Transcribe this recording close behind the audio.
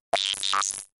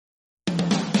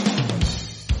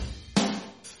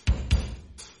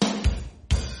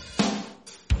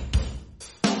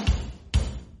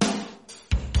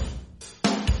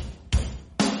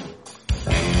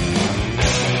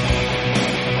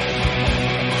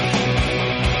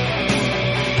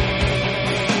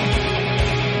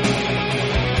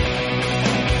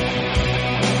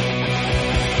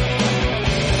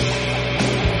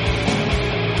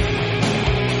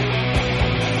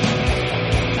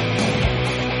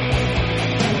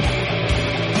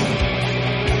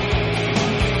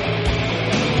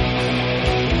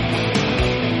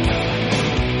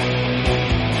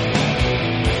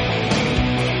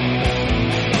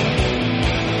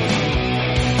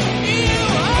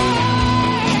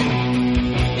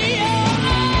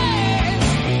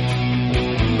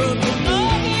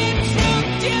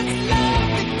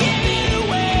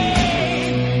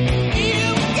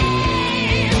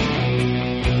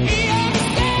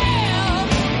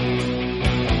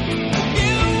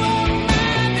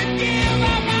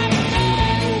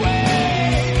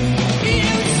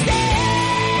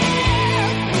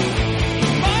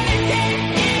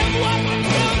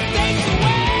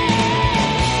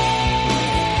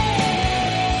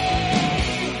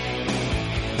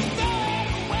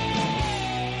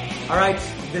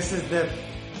This is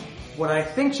what I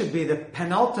think should be the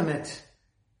penultimate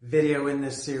video in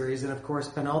this series. And of course,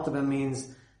 penultimate means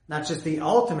not just the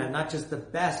ultimate, not just the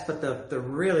best, but the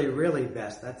really, really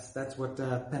best. That's what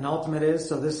penultimate is.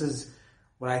 So this is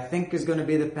what I think is going to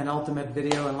be the penultimate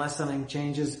video unless something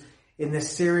changes in this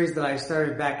series that I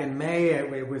started back in May.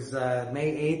 It was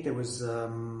May 8th. It was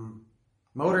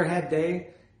Motorhead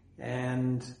Day.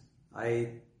 And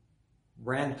I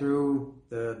ran through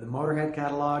the Motorhead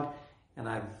catalog. And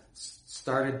I've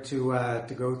started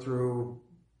to go through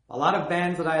a lot of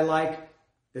bands that I like.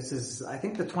 This is, I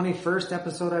think, the 21st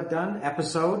episode I've done.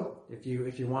 Episode, if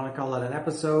you want to call it an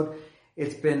episode.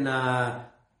 It's been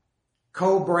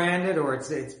co-branded, or it's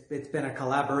been a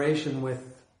collaboration with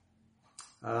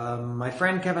my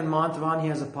friend Kevin Montavon. He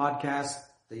has a podcast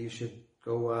that you should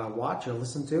go watch or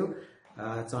listen to.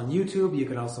 It's on YouTube. You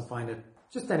can also find it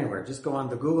just anywhere. Just go on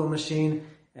the Google machine.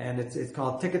 And it's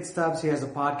called Ticket Stubs. He has a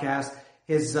podcast.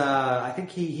 His I think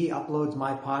he uploads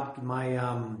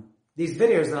these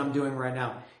videos that I'm doing right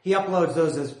now. He uploads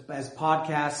those as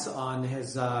podcasts on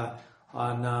his I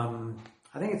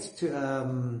think it's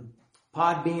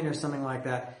Podbean or something like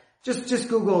that. Just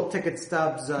Google Ticket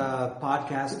Stubs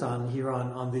podcast on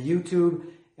the YouTube,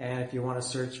 and if you want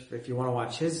to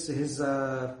watch his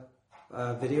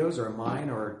videos or mine,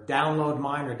 or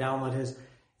download his,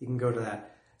 you can go to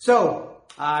that. So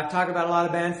I've talked about a lot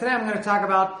of bands. Today I'm going to talk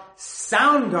about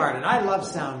Soundgarden. I love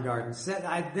Soundgarden.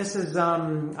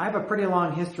 I have a pretty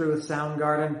long history with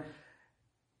Soundgarden,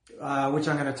 which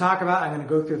I'm going to talk about. I'm going to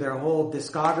go through their whole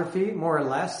discography, more or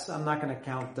less. I'm not going to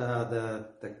count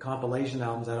the compilation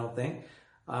albums, I don't think.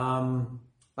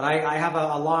 But I have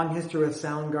a long history with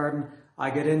Soundgarden. I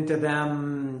get into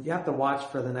them. You have to watch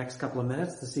for the next couple of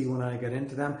minutes to see when I get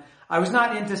into them. I was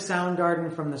not into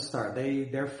Soundgarden from the start.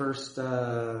 Their first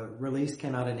release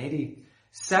came out in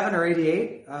 87 or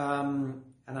 88, and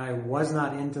I was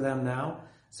not into them now.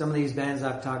 Some of these bands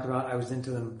I've talked about, I was into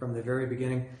them from the very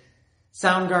beginning.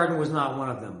 Soundgarden was not one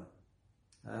of them.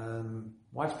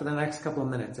 Watch for the next couple of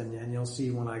minutes, and you'll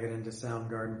see when I get into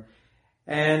Soundgarden.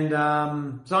 And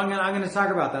so I'm going to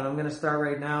talk about that. I'm going to start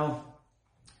right now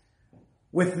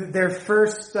with their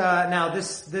first. Now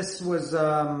this was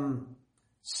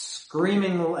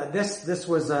Screaming. This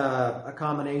was a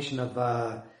combination of,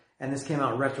 and this came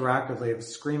out retroactively, of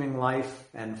Screaming Life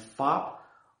and Fop,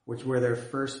 which were their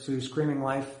first two. Screaming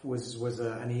Life was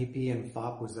an EP, and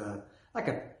Fop was like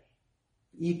a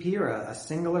EP or a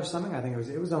single or something. I think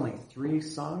it was only 3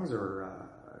 songs, or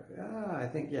I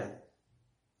think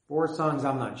 4 songs.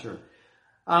 I'm not sure.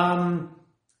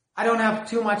 I don't have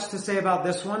too much to say about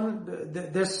this one.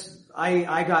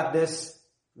 I got this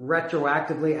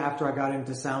retroactively after I got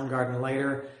into Soundgarden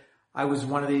later. I was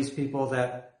one of these people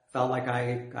that felt like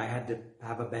I had to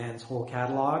have a band's whole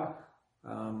catalog.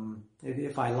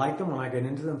 If I liked them, when I get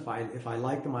into them, if I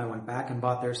liked them, I went back and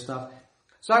bought their stuff.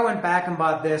 So I went back and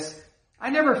bought this.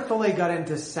 I never fully got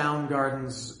into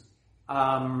Soundgarden's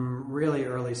really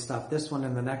early stuff. This one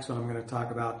and the next one I'm going to talk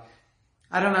about,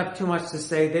 I don't have too much to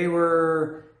say. They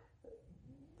were,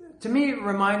 to me, it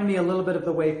reminded me a little bit of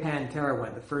the way Pantera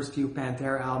went. The first few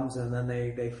Pantera albums, and then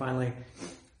they finally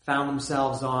found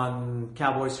themselves on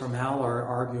Cowboys from Hell, or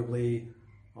arguably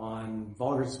on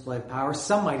Vulgar Display of Power.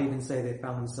 Some might even say they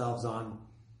found themselves on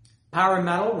Power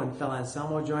Metal when Phil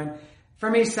Anselmo joined. For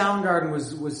me, Soundgarden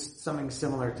was something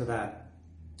similar to that.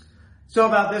 So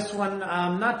about this one,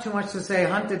 not too much to say.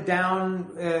 Hunted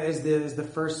Down is the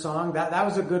first song. That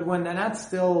was a good one, and that's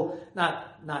still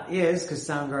not is, because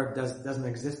Soundgarden doesn't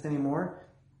exist anymore.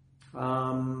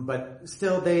 But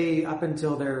still, they, up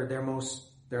until their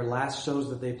last shows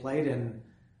that they played in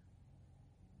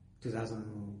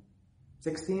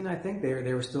 2016, I think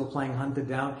they were still playing Hunted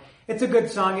Down. It's a good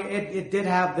song. It did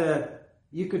have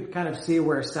you could kind of see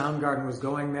where Soundgarden was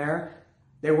going there.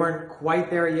 They weren't quite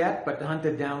there yet, but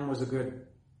Hunted Down was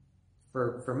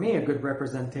for me, a good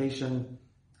representation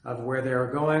of where they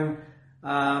were going.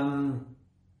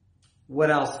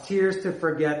 What else? Tears to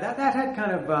Forget. That had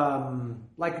kind of,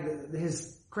 like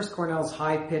his Chris Cornell's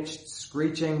high-pitched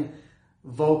screeching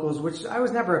vocals, which I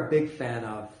was never a big fan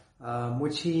of,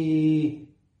 which he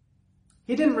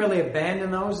didn't really abandon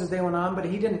those as they went on, but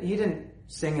he didn't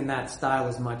sing in that style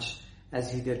as much as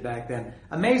he did back then.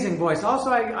 Amazing voice.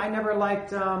 Also, I never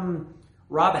liked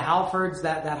Rob Halford's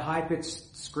that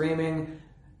high-pitched screaming.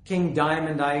 King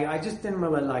Diamond, I just didn't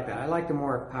really like that. I liked the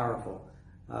more powerful.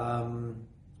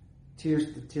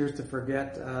 Tears to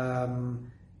Forget.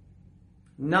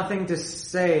 Nothing to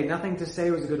Say. Nothing to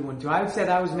Say was a good one too. I would say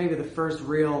that was maybe the first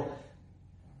real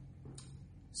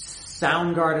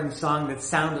Soundgarden song that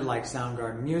sounded like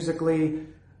Soundgarden musically.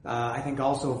 I think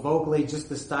also vocally, just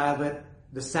the style of it.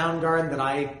 The Soundgarden that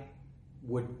I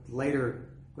would later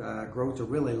grow to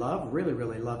really love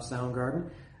Soundgarden.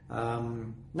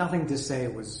 Nothing to Say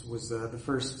was the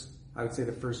first, I would say,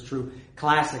 the first true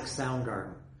classic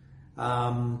Soundgarden.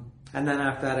 And then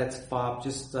after that, it's Fop.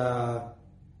 Just I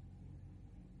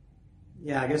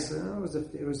guess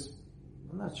it was.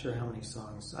 I'm not sure how many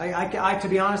songs. I to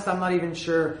be honest, I'm not even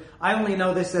sure. I only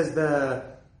know this as the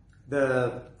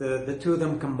two of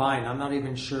them combined. I'm not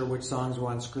even sure which songs were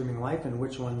on Screaming Life and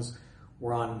which ones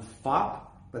were on Fop.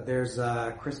 But there's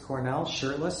Chris Cornell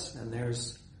shirtless, and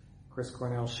there's Chris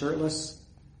Cornell shirtless,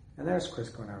 and there's Chris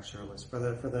Cornell shirtless. For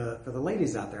the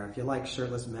ladies out there, if you like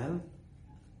shirtless men,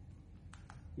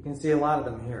 you can see a lot of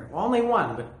them here. Well, only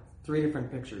one, but 3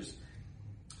 different pictures.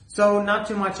 So not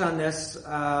too much on this.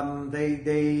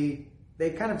 They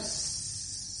kind of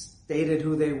stated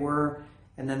who they were,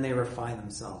 and then they refined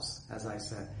themselves, as I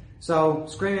said. So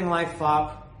Screaming Life,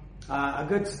 Fop, a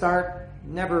good start.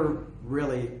 Never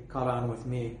really caught on with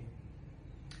me.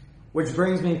 Which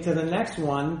brings me to the next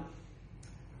one.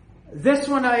 This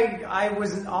one I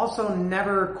was also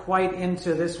never quite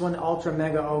into. This one, Ultra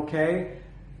Mega OK.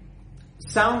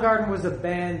 Soundgarden was a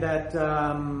band that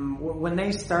when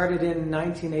they started in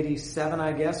 1987,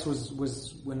 I guess, was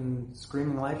when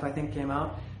Screaming Life, I think, came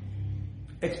out.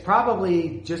 It's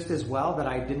probably just as well that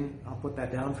I'll put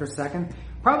that down for a second.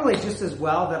 Probably just as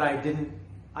well that I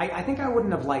think I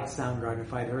wouldn't have liked Soundgarden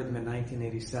if I'd heard them in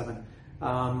 1987.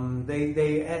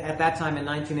 They at that time in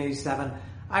 1987,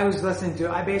 I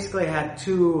basically had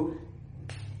 2,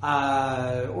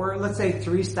 or let's say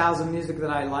 3 styles of music that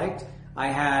I liked. I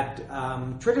had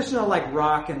traditional like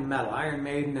rock and metal, Iron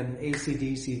Maiden and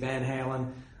AC/DC, Van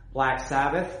Halen, Black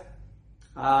Sabbath,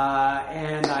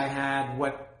 and I had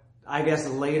what I guess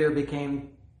later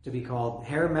became to be called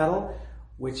hair metal,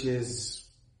 which is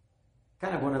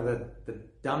kind of one of the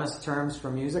dumbest terms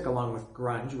for music, along with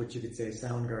grunge, which you could say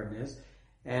Soundgarden is,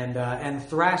 and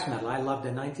thrash metal. I loved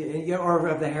of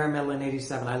the hair metal in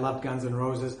 '87. I loved Guns N'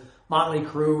 Roses, Motley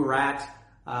Crue, Rat.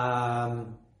 A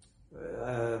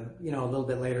little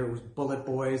bit later it was Bullet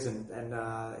Boys and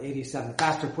 '87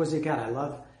 Faster Pussycat.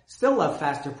 Still love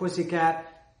Faster Pussycat.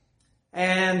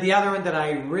 And the other one that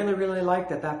I really, really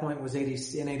liked at that point was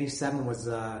in '87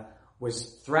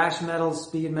 was thrash metal,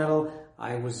 speed metal.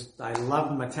 I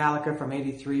loved Metallica from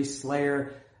 '83,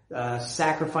 Slayer,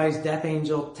 Sacrifice, Death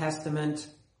Angel, Testament.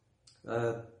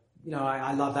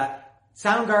 I love that.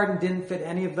 Soundgarden didn't fit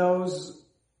any of those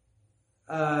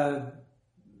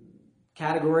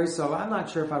categories, so I'm not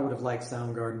sure if I would have liked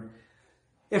Soundgarden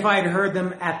if I had heard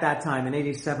them at that time in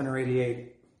 '87 or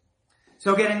 '88.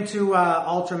 So getting to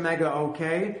Ultra Mega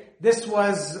OK.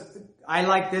 I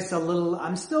like this a little.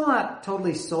 I'm still not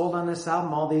totally sold on this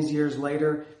album all these years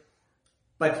later.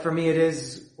 But for me it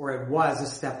was a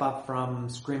step up from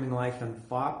Screaming Life and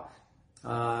Fop.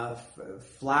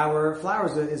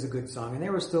 Flowers is a good song. And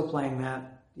they were still playing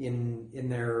that in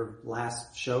their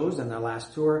last shows and their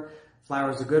last tour.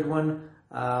 Flowers is a good one.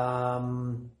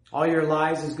 All Your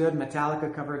Lies is good.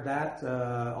 Metallica covered that.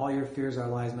 All Your Fears Are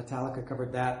Lies. Metallica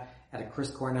covered that at a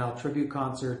Chris Cornell tribute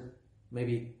concert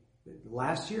maybe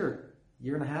last year,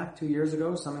 year and a half, 2 years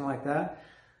ago, something like that.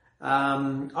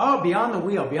 Beyond the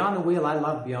Wheel. Beyond the Wheel, I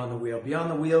love Beyond the Wheel.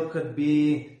 Beyond the Wheel could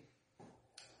be,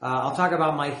 I'll talk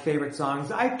about my favorite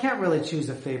songs. I can't really choose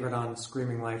a favorite on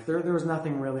Screaming Life. There was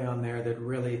nothing really on there that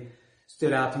really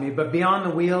stood out to me. But Beyond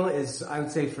the Wheel is, I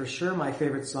would say, for sure my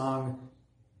favorite song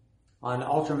on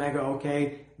Ultra Mega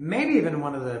OK. Maybe even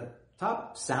one of the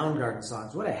top Soundgarden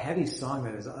songs. What a heavy song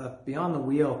that is. Beyond the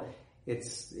Wheel,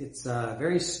 it's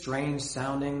very strange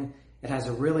sounding. It has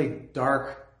a really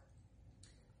dark,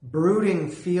 brooding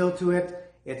feel to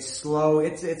it. It's slow.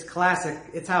 It's classic.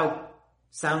 It's how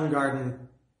Soundgarden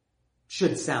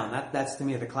should sound. That's to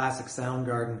me the classic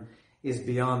Soundgarden is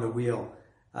Beyond the Wheel.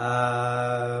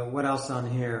 What else on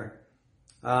here?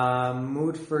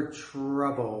 Mood for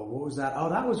Trouble. What was that? Oh,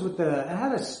 that was with it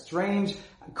had a strange,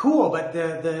 cool, but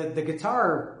the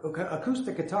guitar,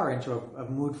 acoustic guitar intro of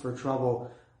Mood for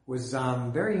Trouble was,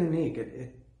 very unique.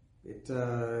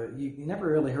 You never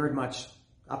really heard much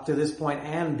up to this point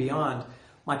and beyond,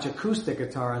 much acoustic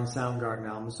guitar on Soundgarden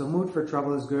albums. So Mood for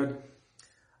Trouble is good.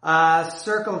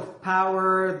 Circle of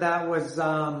Power, that was,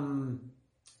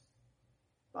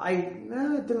 I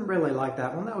didn't really like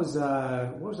that one. That was,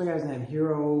 what was the guy's name?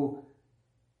 Hiro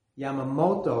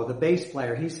Yamamoto, the bass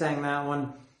player. He sang that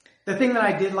one. The thing that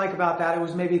I did like about that, it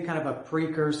was maybe kind of a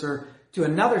precursor to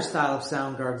another style of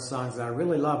Soundgarden songs that I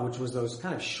really love, which was those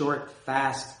kind of short,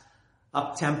 fast,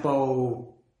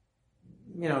 up-tempo,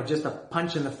 just a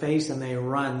punch in the face and they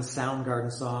run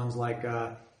Soundgarden songs like,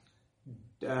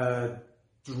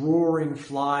 Roaring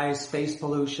Flies, Space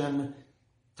Pollution,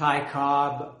 Ty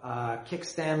Cobb,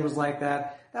 Kickstand was like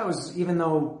that. That was, even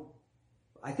though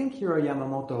I think Hiro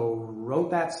Yamamoto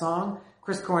wrote that song,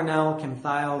 Chris Cornell, Kim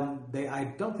Thayil, I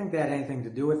don't think they had anything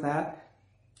to do with that.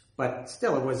 But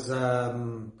still, it was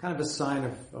kind of a sign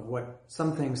of what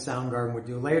some things Soundgarden would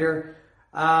do later.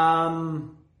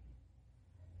 Soundgarden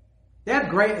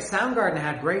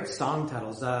had great song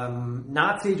titles.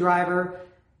 Nazi Driver,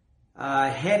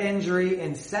 Head Injury,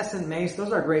 Incessant Mace,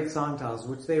 those are great song titles,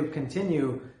 which they would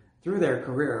continue through their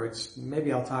career, which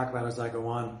maybe I'll talk about as I go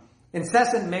on.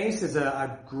 Incessant Mace is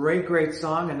a great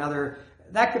song. Another,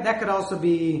 that could also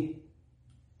be,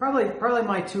 probably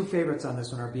my two favorites on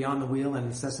this one are Beyond the Wheel and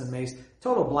Incessant Mace.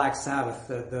 Total Black Sabbath,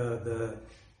 the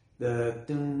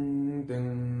dun,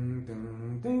 dun,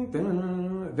 dun, dun,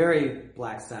 dun, very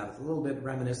Black Sabbath, a little bit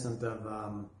reminiscent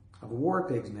of War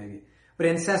Pigs maybe. But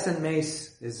Incessant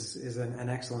Mace is an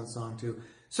excellent song too.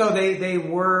 So they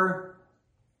were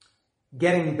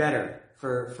getting better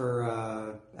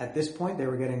for at this point they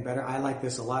were getting better. I like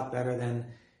this a lot better than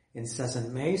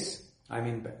Incessant Mace.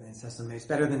 Incessant Mace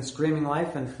better than Screaming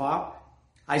Life and Fop.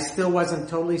 I still wasn't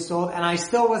totally sold, and I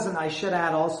should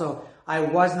add also, I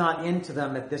was not into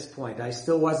them at this point. I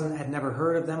still had never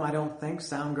heard of them, I don't think,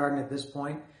 Soundgarden at this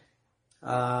point.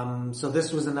 So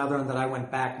this was another one that I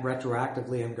went back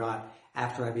retroactively and got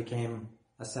after I became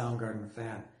a Soundgarden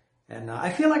fan. And I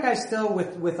feel like I still,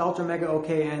 with Ultra Mega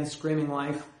OK and Screaming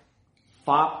Life,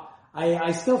 Fop,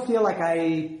 I still feel like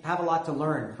I have a lot to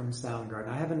learn from Soundgarden.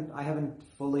 I haven't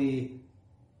fully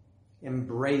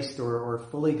embraced or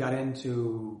fully got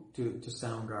into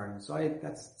Soundgarden. So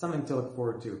that's something to look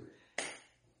forward to.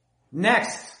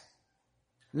 Next,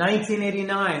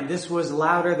 1989. This was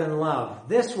Louder Than Love.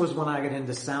 This was when I got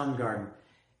into Soundgarden.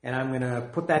 And I'm going to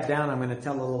put that down. I'm going to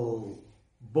tell a little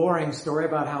boring story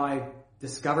about how I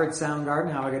discovered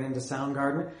Soundgarden, how I got into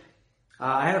Soundgarden.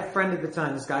 I had a friend at the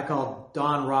time, this guy called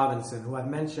Don Robinson, who I've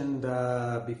mentioned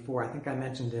before. I think I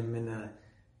mentioned him in a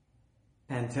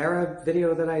Pantera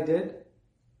video that I did,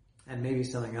 and maybe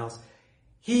something else.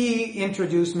 He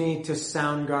introduced me to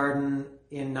Soundgarden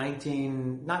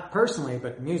not personally,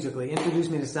 but musically,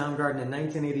 introduced me to Soundgarden in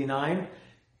 1989.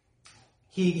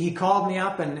 He called me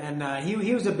up and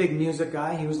he was a big music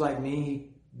guy. He was like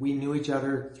me. We knew each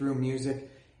other through music,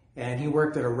 and he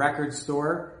worked at a record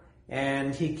store.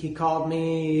 And he called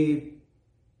me,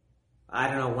 I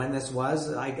don't know when this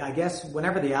was. I guess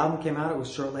whenever the album came out, it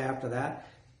was shortly after that.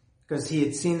 Because he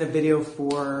had seen the video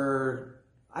for,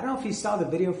 I don't know if he saw the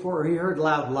video for or he heard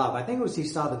Loud Love. I think it was he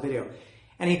saw the video.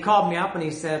 And he called me up and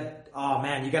he said, oh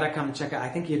man, you gotta come check it. I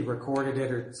think he had recorded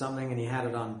it or something and he had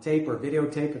it on tape or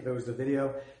videotape if it was the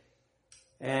video.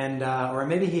 And, or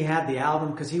maybe he had the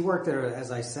album because he worked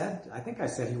as I said, I think I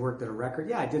said he worked at a record.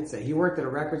 Yeah, I did say he worked at a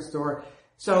record store.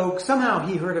 So somehow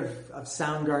he heard of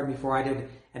Soundgarden before I did,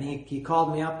 and he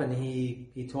called me up and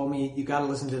he told me, you gotta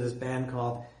listen to this band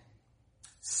called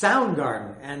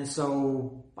Soundgarden. And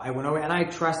so I went over and I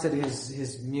trusted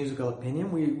his musical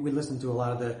opinion. We listened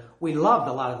to we loved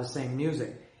a lot of the same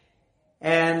music.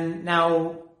 And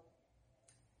now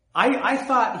I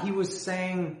thought he was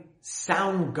saying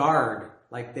sound guard,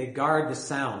 like they guard the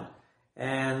sound.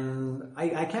 And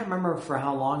I can't remember for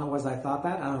how long it was I thought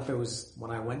that. I don't know if it was when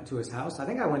I went to his house. I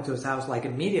think I went to his house like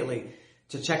immediately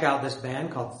to check out this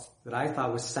band that I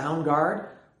thought was Soundgarden,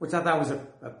 which I thought was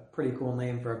a a pretty cool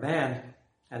name for a band.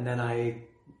 And then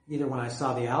either when I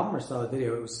saw the album or saw the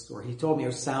video, or he told me it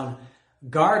was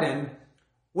Soundgarden,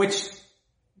 which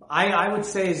I would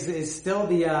say is still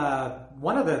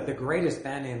one of the greatest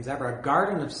band names ever. A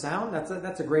Garden of Sound.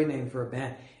 That's a great name for a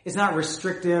band. It's not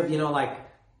restrictive, like,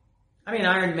 I mean,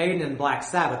 Iron Maiden and Black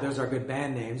Sabbath, those are good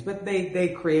band names, but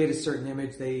they create a certain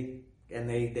image, they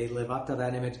live up to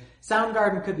that image.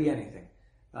 Soundgarden could be anything.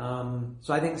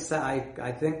 So I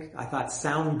thought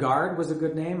Soundgarden was a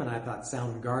good name, and I thought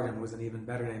Soundgarden was an even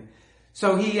better name.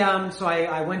 So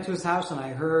I went to his house and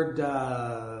I heard,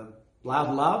 Louder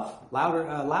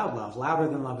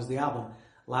Than Love is the album.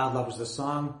 Loud Love is the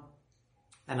song,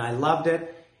 and I loved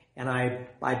it. And I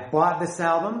bought this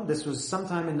album. This was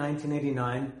sometime in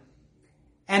 1989.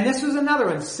 And this was another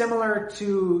one, similar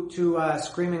to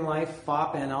Screaming Life,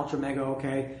 Fop, and Ultra Mega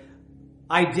OK.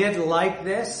 I did like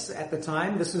this at the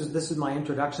time. This is my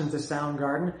introduction to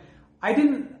Soundgarden. I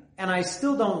didn't, and I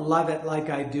still don't love it like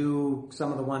I do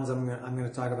some of the ones I'm going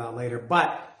to talk about later.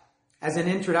 But as an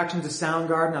introduction to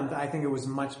Soundgarden, I think it was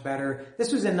much better.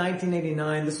 This was in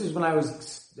 1989. This was when I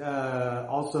was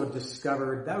also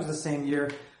discovered. That was the same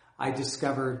year I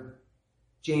discovered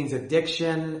Jane's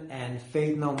Addiction and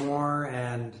Faith No More,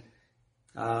 and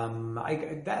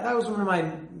that was one of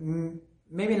my,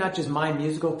 maybe not just my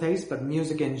musical taste, but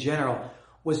music in general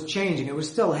was changing. It was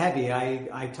still heavy.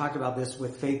 I talked about this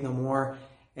with Faith No More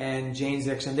and Jane's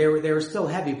Addiction. They were still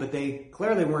heavy, but they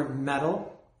clearly weren't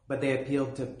metal, but they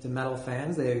appealed to metal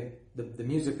fans. The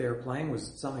music they were playing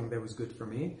was something that was good for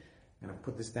me. I'm going to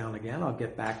put this down again. I'll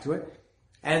get back to it.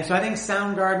 And so I think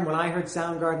Soundgarden, when I heard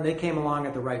Soundgarden, they came along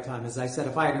at the right time. As I said,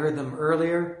 if I had heard them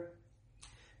earlier,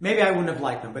 maybe I wouldn't have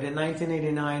liked them. But in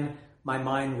 1989, my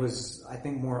mind was, I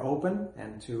think, more open,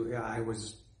 and I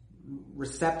was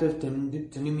receptive to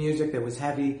new music that was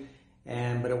heavy,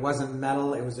 but it wasn't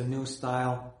metal. It was a new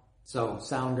style. So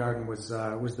Soundgarden was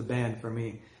the band for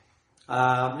me.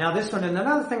 Now this one, and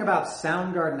another thing about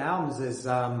Soundgarden albums is,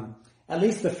 at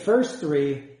least the first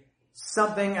three,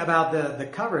 something about the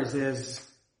covers is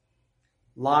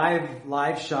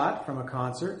live shot from a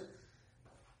concert,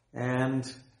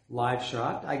 and live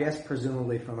shot, I guess,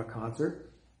 presumably from a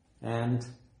concert, and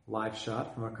live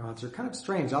shot from a concert. Kind of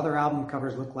strange. Other album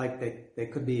covers look like they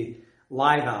could be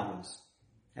live albums.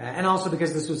 And also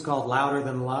because this was called Louder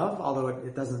Than Love, although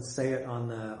it doesn't say it on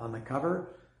the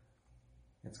cover.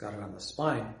 It's got it on the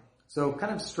spine. So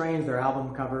kind of strange, their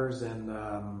album covers,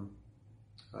 and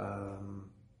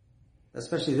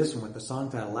especially this one with the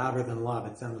song title, Louder Than Love.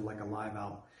 It sounded like a live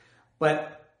album.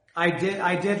 But I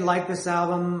did like this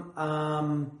album.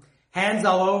 Hands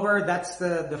All Over, that's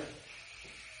the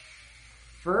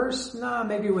first,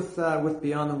 maybe with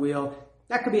Beyond the Wheel.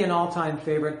 That could be an all-time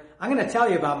favorite. I'm going to tell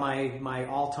you about my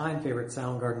all-time favorite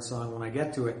Soundgarden song when I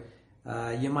get to it.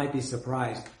 You might be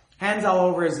surprised. Hands All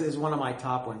Over is one of my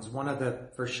top ones. One of the,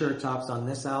 for sure, tops on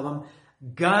this album.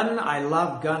 Gun, I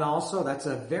love Gun also. That's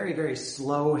a very, very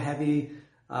slow, heavy,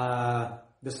 the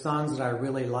songs that I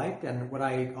really liked. And what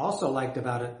I also liked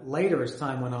about it later as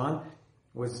time went on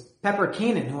was Pepper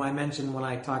Keenan, who I mentioned when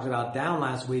I talked about Down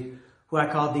last week, who I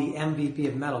called the MVP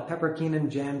of metal. Pepper Keenan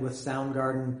jammed with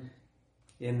Soundgarden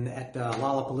at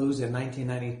Lollapalooza in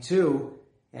 1992,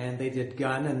 and they did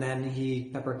Gun, and then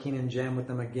Pepper Keenan jammed with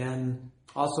them again,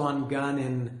 also on Gun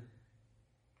in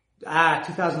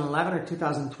 2011 or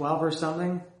 2012 or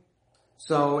something.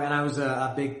 So, and I was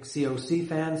a big COC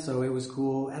fan, so it was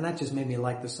cool, and that just made me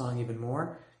like the song even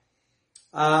more.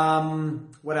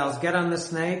 What else? Get on the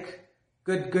Snake.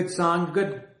 Good song,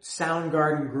 good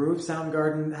Soundgarden groove.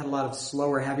 Soundgarden had a lot of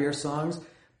slower, heavier songs,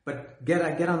 but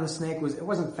Get on the Snake it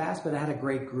wasn't fast, but it had a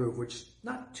great groove, which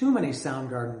not too many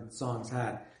Soundgarden songs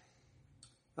had.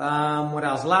 What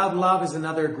else? Loud Love is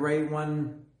another great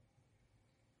one.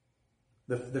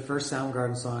 The first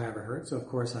Soundgarden song I ever heard, so of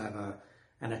course I have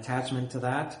an attachment to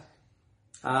that.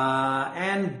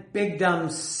 And Big Dumb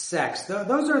Sex.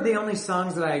 Those are the only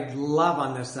songs that I love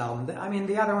on this album. I mean,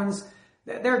 the other ones,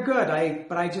 they're good,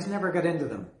 but I just never got into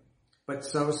them. But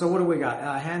so what do we got?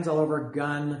 Hands All Over,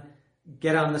 Gun,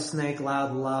 Get on the Snake,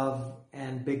 Loud Love,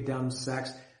 and Big Dumb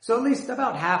Sex. So at least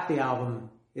about half the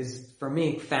album is, for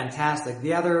me, fantastic.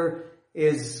 The other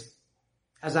is,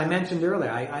 as I mentioned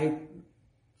earlier, I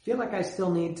feel like I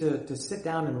still need to sit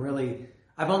down and really,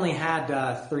 I've only had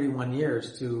 31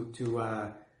 years to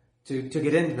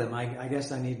get into them. I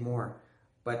guess I need more.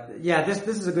 But yeah, this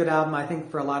is a good album. I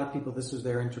think for a lot of people, this was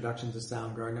their introduction to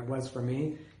Soundgarden. It was for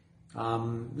me.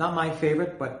 Not my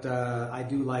favorite, but I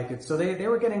do like it. So they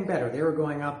were getting better. They were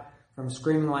going up from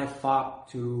Screaming Life,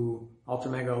 Fop to Ultra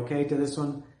Mega OK to this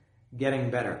one, getting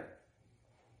better.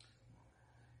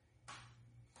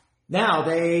 Now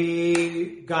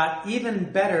they got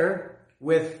even better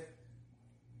with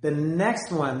the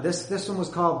next one. This one was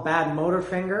called Bad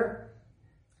Motorfinger.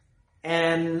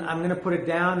 And I'm gonna put it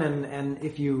down, and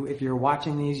if you're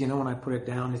watching these, you know when I put it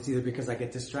down, it's either because I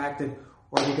get distracted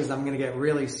or because I'm gonna get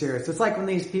really serious. It's like when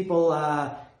these people,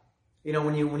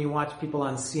 when you watch people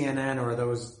on CNN or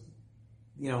those,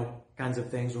 kinds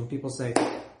of things, when people say,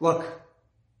 look,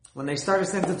 when they start a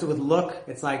sentence with look,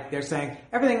 it's like they're saying,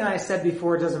 everything that I said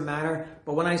before doesn't matter,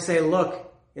 but when I say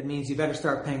look, it means you better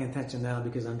start paying attention now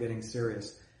because I'm getting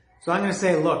serious. So I'm gonna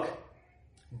say, look,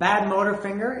 Bad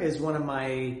Motorfinger is one of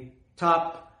my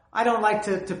top. I don't like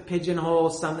to pigeonhole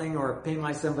something or paint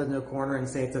myself into a corner and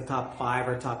say it's a top 5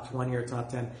 or top 20 or top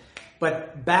 10.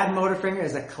 But Bad Motorfinger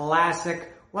is a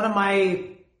classic, one of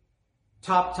my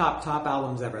top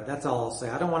albums ever. That's all I'll say.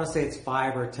 I don't want to say it's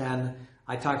 5 or 10.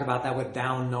 I talked about that with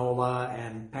Down Nola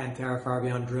and Pantera Far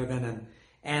Beyond Driven and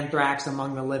Anthrax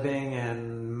Among the Living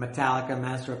and Metallica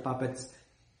Master of Puppets.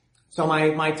 So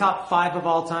my top 5 of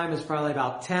all time is probably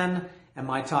about 10. And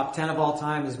my top 10 of all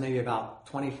time is maybe about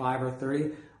 25 or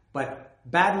 30. But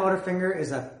Bad Motorfinger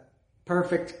is a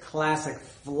perfect, classic,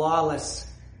 flawless,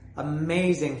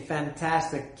 amazing,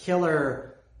 fantastic,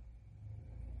 killer.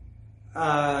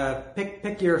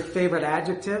 Pick your favorite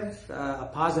adjective, a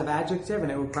positive adjective,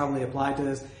 and it would probably apply to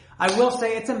this. I will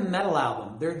say it's a metal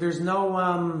album. There's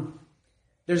no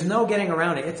getting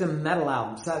around it. It's a metal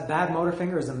album. So Bad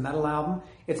Motorfinger is a metal album.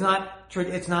 It's not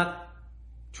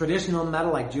traditional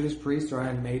metal like Judas Priest or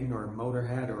Iron Maiden or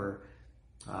Motorhead or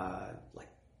like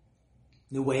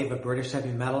new wave of British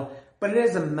heavy metal, but it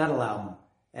is a metal album,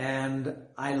 and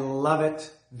I love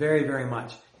it very, very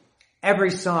much. Every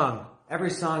song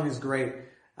is great.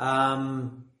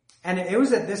 And it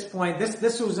was at this point,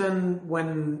 this was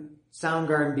when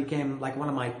Soundgarden became like one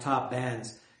of my top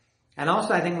bands, and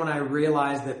also I think when I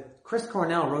realized that Chris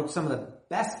Cornell wrote some of the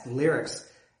best lyrics,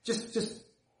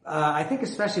 I think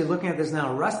especially looking at this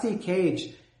now, Rusty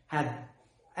Cage had,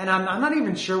 and I'm not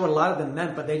even sure what a lot of them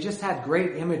meant, but they just had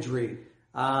great imagery.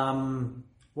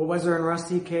 What was there in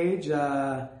Rusty Cage?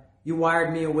 You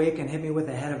wired me awake and hit me with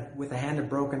a hand of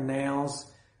broken nails.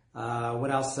 What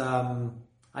else?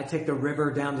 I take the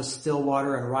river down to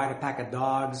Stillwater and ride a pack of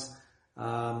dogs.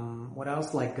 What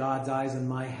else? Like God's eyes in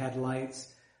my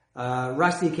headlights.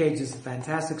 Rusty Cage is a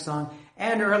fantastic song.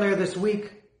 And earlier this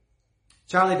week,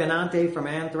 Charlie Benante from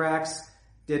Anthrax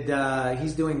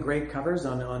he's doing great covers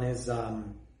on his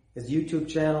YouTube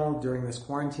channel during this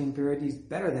quarantine period. He's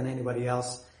better than anybody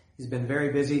else. He's been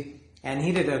very busy. And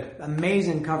he did an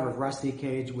amazing cover of Rusty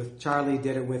Cage with Charlie,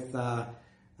 did it with,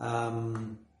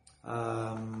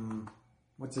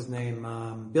 what's his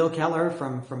name? Bill Keller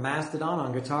from Mastodon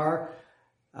on guitar.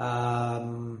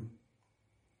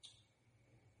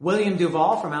 William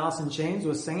Duvall from Alice in Chains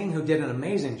was singing, who did an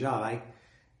amazing job. I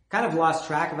kind of lost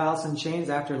track of Alice in Chains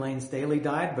after Lane Staley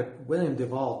died, but William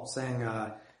Duvall sang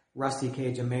Rusty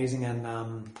Cage amazing, and I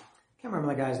can't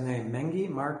remember the guy's name.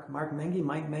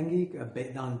 Mike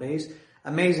Mengi on bass.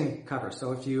 Amazing cover.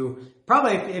 So if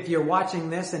you're watching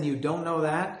this and you don't know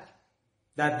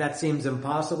that seems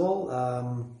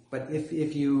impossible. But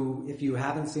if you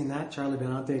haven't seen that, Charlie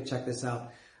Benante, check this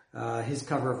out. His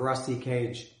cover of Rusty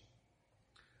Cage.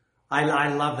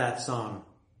 I love that song.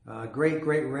 Great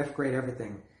riff, great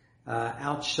everything.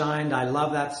 Outshined, I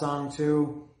love that song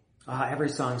too. Every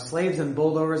song. Slaves and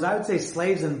Bulldozers. I would say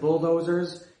Slaves and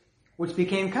Bulldozers, which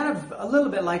became kind of a little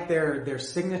bit like their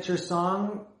signature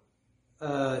song.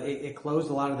 It closed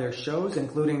a lot of their shows,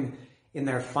 including in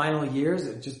their final years.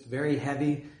 It's just very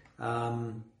heavy.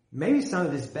 Maybe some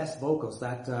of his best vocals.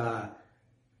 That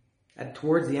at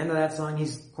towards the end of that song,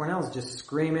 Cornell's just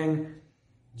screaming.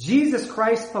 Jesus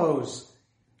Christ Pose.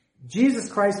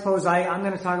 I'm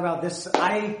going to talk about this.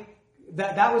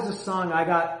 That was a song I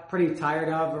got pretty tired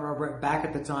of back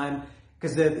at the time,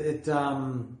 because the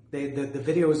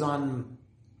video was on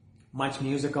Much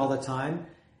Music all the time,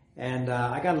 and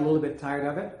I got a little bit tired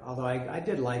of it, although I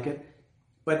did like it.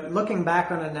 But looking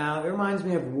back on it now, it reminds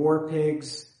me of War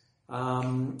Pigs,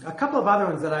 a couple of other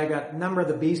ones that I got, Number of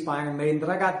the Beast by Iron Maiden, that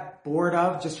I got bored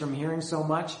of just from hearing so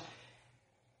much.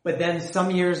 But then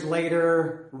some years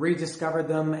later, rediscovered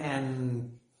them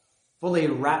and fully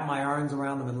wrapped my arms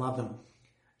around them and loved them.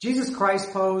 Jesus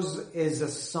Christ Pose is a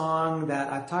song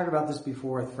that, I've talked about this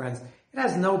before with friends. It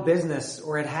has no business,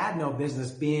 or it had no business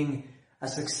being a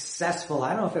successful,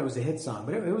 I don't know if it was a hit song,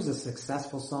 but it was a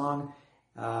successful song.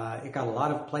 It got a lot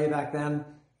of play back then.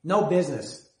 No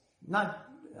business.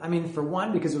 For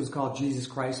one, because it was called Jesus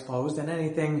Christ Posed, and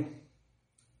anything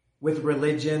with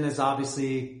religion is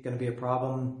obviously going to be a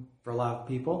problem for a lot of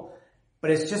people.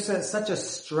 but it's just such a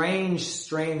strange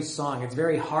song. It's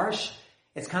very harsh.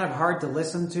 It's kind of hard to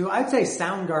listen to. I'd say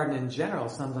Soundgarden in general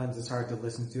sometimes is hard to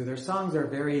listen to. Their songs are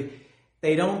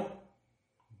they don't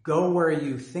go where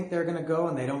you think they're going to go,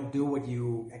 and they don't do what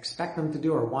you expect them to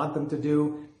do or want them to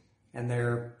do. And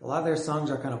a lot of their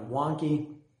songs are kind of wonky.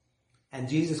 And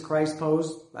Jesus Christ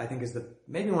Pose, I think, is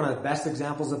maybe one of the best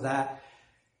examples of that.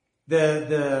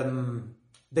 The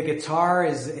guitar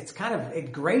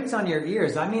it grates on your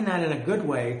ears. I mean that in a good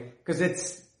way,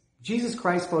 because Jesus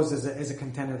Christ Pose is a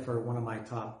contender for one of my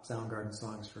top Soundgarden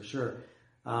songs for sure.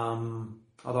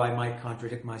 Although I might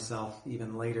contradict myself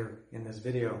even later in this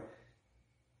video.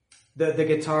 The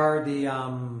guitar,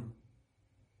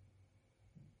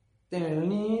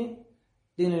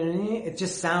 it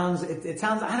just sounds, it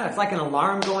sounds, I don't know, it's like an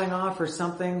alarm going off or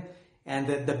something. And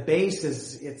the bass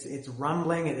it's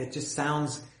rumbling. It just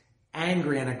sounds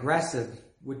angry and aggressive,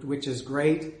 which is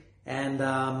great. And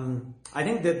I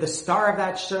think that the star of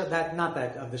that show,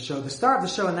 the star of the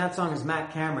show in that song is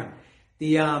Matt Cameron.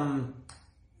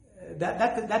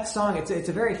 That song, it's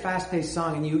a very fast-paced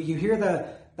song, and you hear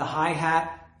the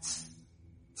hi-hat,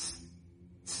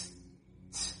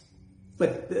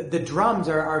 but the drums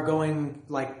are going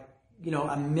like,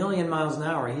 a million miles an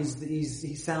hour.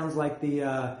 He sounds like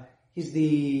it's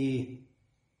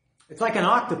like an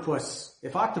octopus.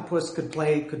 If Octopus could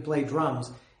play drums,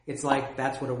 it's like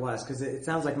that's what it was, because it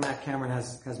sounds like Matt Cameron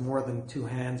has more than two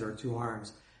hands or two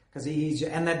arms, because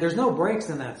there's no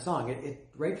breaks in that song. It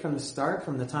right from the start,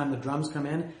 from the time the drums come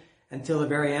in until the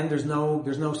very end, there's no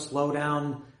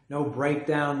slowdown, no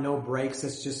breakdown, no breaks.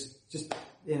 It's just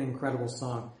an incredible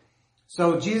song.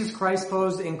 So Jesus Christ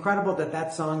Pose, incredible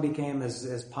that song became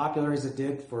as popular as it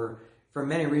did for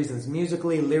many reasons,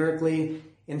 musically, lyrically,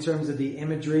 in terms of the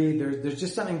imagery. There's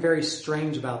just something very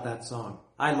strange about that song.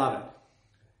 I love it.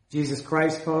 Jesus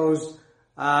Christ Pose.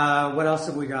 What else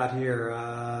have we got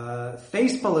here?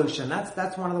 Face Pollution.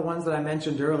 That's one of the ones that I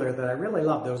mentioned earlier that I really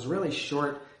love. Those really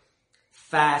short,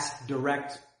 fast,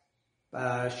 direct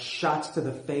shots to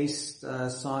the face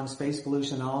songs. Face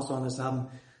Pollution, also on this album,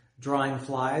 Drawing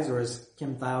Flies, or as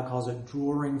Kim Thayil calls it,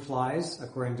 Drawing Flies,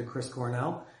 according to Chris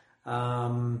Cornell.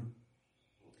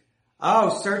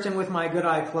 Searching with My Good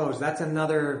Eye Closed. That's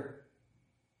another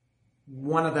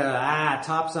one of the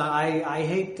top songs.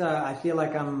 I feel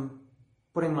like I'm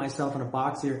putting myself in a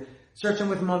box here. Searching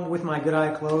with My Good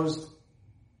Eye Closed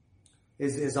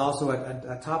is also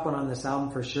a top one on this album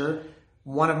for sure.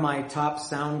 One of my top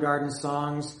Soundgarden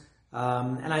songs.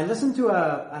 And I listened to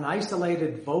an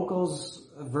isolated vocals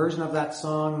version of that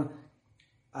song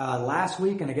last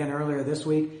week and again earlier this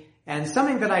week. And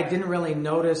something that I didn't really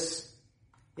notice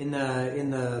in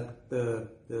the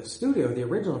studio, the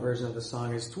original version of the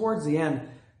song, is towards the end,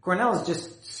 Cornell is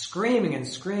just screaming and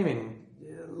screaming,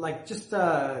 like just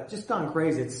gone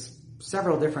crazy. It's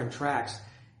several different tracks,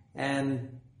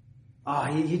 and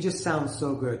he just sounds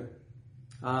so good.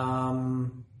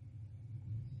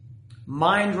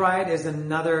 Mind Riot is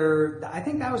another. I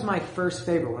think that was my first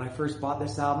favorite when I first bought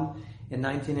this album in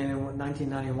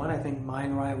 1991. I think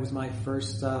Mind Riot was my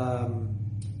first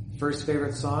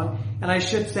favorite song. And I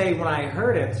should say, when I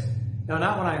heard it, no,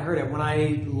 not when I heard it, when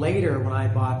I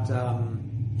bought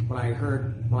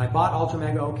Ultra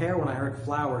Mega OK, when I heard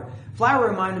Flower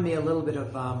reminded me a little bit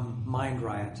of Mind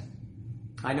Riot.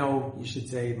 I know you should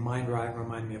say Mind Riot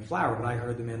reminded me of Flower, but I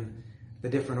heard them in the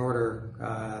different order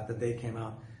that they came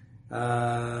out.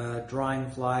 Drawing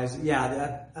Flies,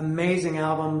 that amazing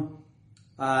album.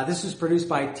 This was produced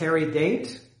by Terry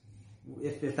Date,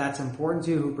 if that's important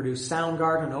to you, who produced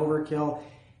Soundgarden, Overkill.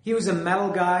 He was a metal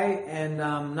guy, and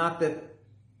not that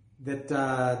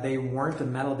they weren't a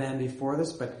metal band before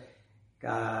this, but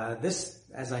this,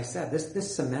 as I said,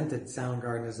 this cemented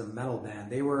Soundgarden as a metal band.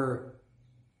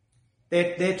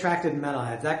 They attracted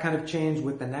metalheads. That kind of changed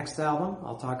with the next album.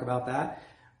 I'll talk about that.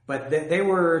 But they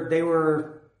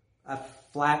were a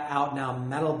flat out now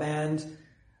metal band.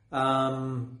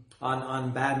 On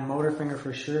Bad Motorfinger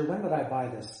for sure. When did I buy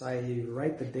this? I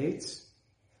write the dates.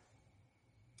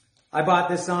 I bought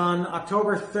this on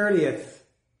October 30th,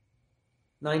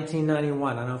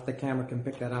 1991. I don't know if the camera can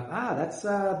pick that up. That's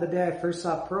the day I first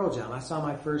saw Pearl Jam. I saw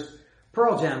my first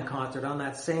Pearl Jam concert on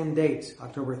that same date,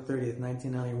 October 30th,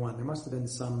 1991. There must have been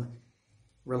some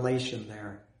relation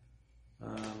there.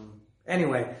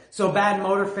 Anyway, so Bad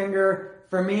Motorfinger,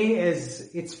 for me,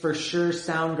 it's for sure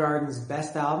Soundgarden's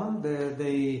best album.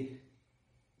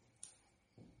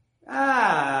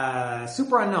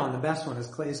 Super Unknown, the best one,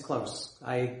 is close.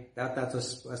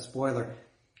 That's a spoiler.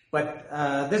 But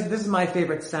this is my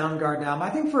favorite Soundgarden album. I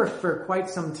think for quite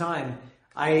some time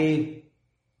I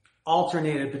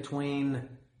alternated between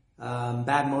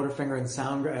Bad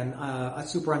Motorfinger and A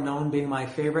Super Unknown being my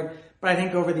favorite. But I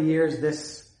think over the years,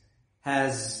 this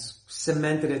has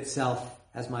cemented itself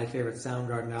as my favorite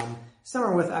Soundgarden album.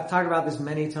 Similar with, I've talked about this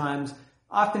many times,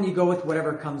 often you go with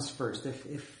whatever comes first.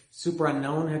 If Super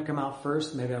Unknown had come out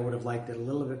first, maybe I would have liked it a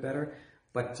little bit better.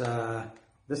 But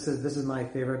this is my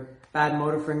favorite. Bad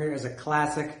Motorfinger is a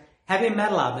classic heavy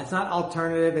metal album. It's not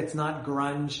alternative. It's not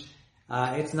grunge.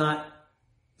 It's not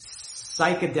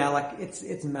psychedelic.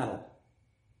 It's metal.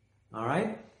 All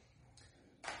right.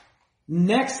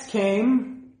 Next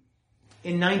came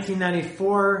in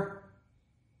 1994.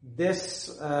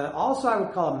 This also I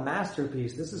would call a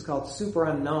masterpiece. This is called Super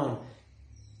Unknown.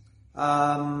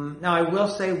 Now I will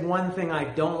say one thing I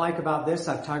don't like about this.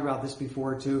 I've talked about this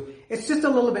before too. It's just a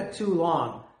little bit too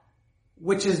long,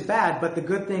 which is bad. But the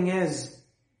good thing is,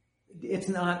 it's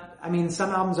not. I mean,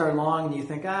 some albums are long, and you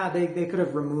think, they could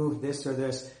have removed this or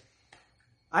this.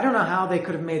 I don't know how they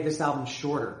could have made this album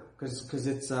shorter, because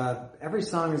it's every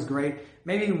song is great.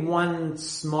 Maybe one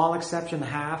small exception,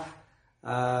 Half.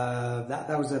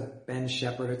 That was a Ben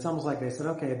Shepherd. It's almost like they said,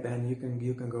 okay, Ben,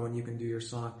 you can go and you can do your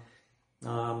song.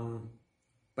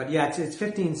 But yeah, it's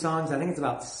 15 songs. I think it's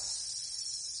about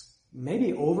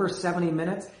maybe over 70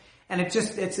 minutes. And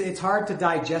it's hard to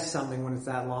digest something when it's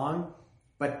that long.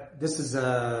 But this is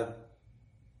I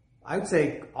would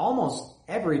say almost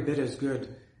every bit as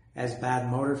good as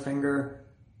Bad Motorfinger.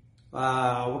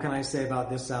 What can I say about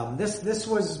this album? This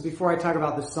was, before I talk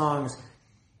about the songs,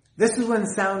 this is when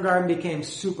Soundgarden became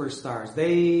superstars.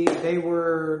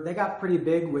 They got pretty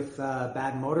big with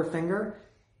Bad Motorfinger.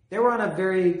 They were on a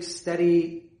very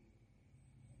steady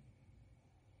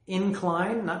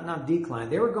incline, not decline.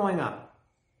 They were going up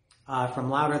from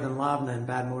Louder Than Love and then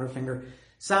Bad Motorfinger.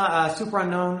 Super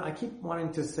Unknown, I keep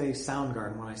wanting to say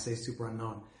Soundgarden when I say Super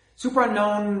Unknown. Super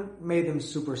Unknown made them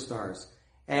superstars.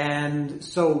 And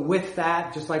so with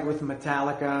that, just like with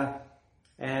Metallica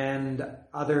and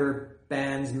other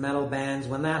bands, metal bands,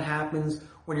 when that happens,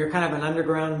 when you're kind of an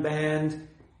underground band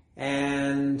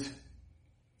and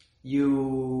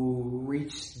you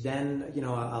reach then,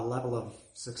 a level of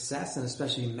success, and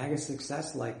especially mega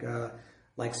success like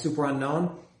Super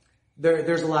Unknown,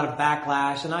 there's a lot of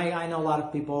backlash, and I know a lot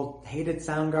of people hated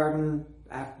Soundgarden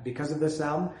because of this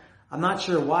album. I'm not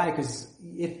sure why, because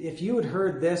if you had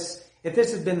heard this, if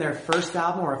this had been their first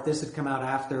album, or if this had come out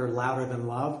after Louder Than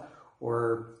Love,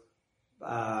 or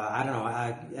I don't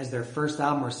know, as their first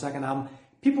album or second album,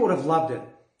 people would have loved it.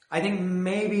 I think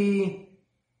maybe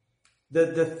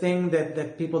the thing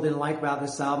that people didn't like about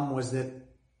this album was that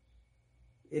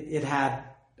it had,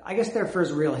 I guess, their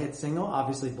first real hit single,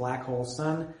 obviously Black Hole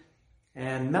Sun.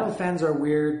 And metal fans are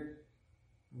weird.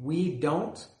 We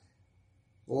don't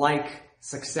like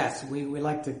success. We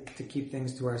like to keep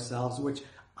things to ourselves, which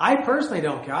I personally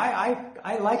don't care.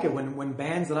 I like it when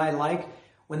bands that I like,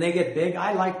 when they get big,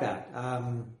 I like that.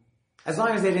 As long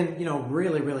as they didn't,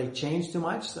 really, really change too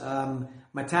much.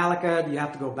 Metallica, you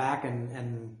have to go back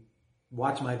and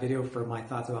watch my video for my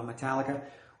thoughts about Metallica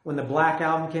when the Black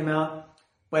Album came out.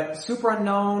 But Super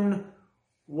Unknown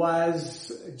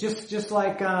was just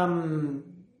like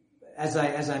as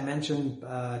I mentioned,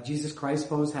 Jesus Christ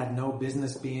Pose had no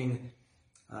business being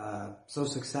so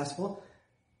successful.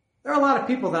 There are a lot of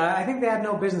people that I think they had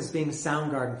no business being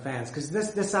Soundgarden fans, because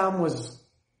this album was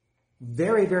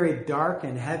very, very dark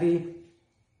and heavy,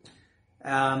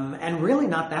 and really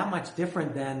not that much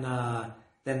different than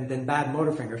Bad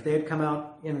Motorfinger. If they had come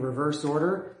out in reverse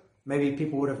order, maybe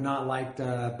people would have not liked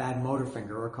Bad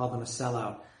Motorfinger or called them a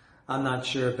sellout. I'm not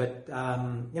sure, but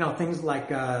things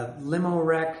like Limo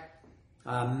Wreck,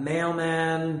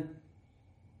 Mailman,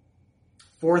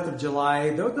 4th of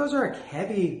July, those are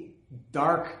heavy,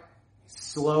 dark,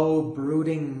 slow,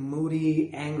 brooding,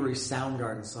 moody, angry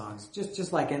Soundgarden songs.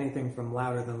 Just like anything from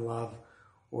Louder Than Love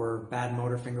or Bad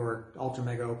Motorfinger or Ultra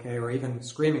Mega OK or even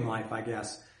Screaming Life, I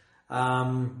guess.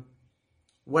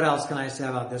 What else can I say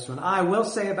about this one? I will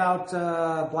say about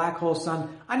Black Hole Sun.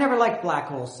 I never liked Black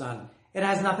Hole Sun. It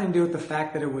has nothing to do with the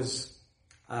fact that it was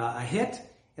a hit.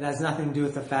 It has nothing to do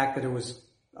with the fact that it was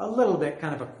a little bit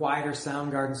kind of a quieter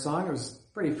Soundgarden song. It was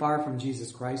pretty far from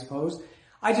Jesus Christ Pose.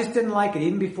 I just didn't like it.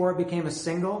 Even before it became a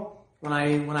single, when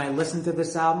I listened to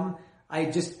this album, I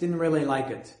just didn't really like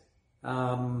it.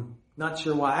 Not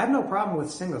sure why. I have no problem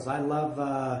with singles. I loved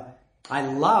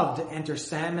Enter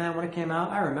Sandman when it came out.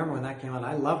 I remember when that came out.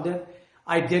 I loved it.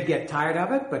 I did get tired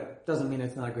of it, but doesn't mean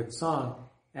it's not a good song.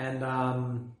 And,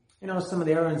 some of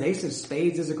the other ones, Ace of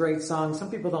Spades is a great song.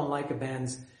 Some people don't like a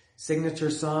band's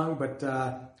signature song, but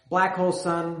Black Hole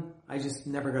Sun, I just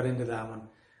never got into that one.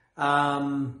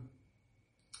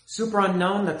 Super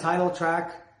Unknown, the title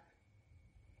track,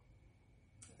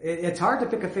 it's hard to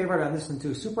pick a favorite on this one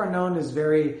too. Superunknown is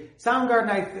very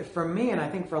Soundgarden. For me, and I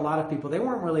think for a lot of people, they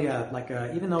weren't really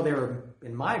even though they were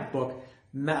in my book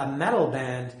a metal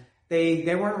band,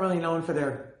 they weren't really known for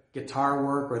their guitar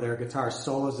work or their guitar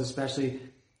solos, especially.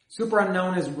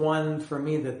 Superunknown is one for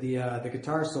me that the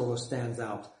guitar solo stands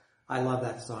out. I love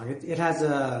that song. It has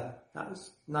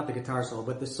not the guitar solo,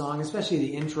 but the song, especially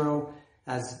the intro,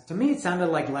 to me it sounded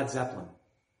like Led Zeppelin.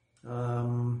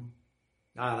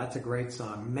 That's a great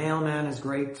song. Mailman is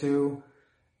great too.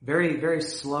 Very, very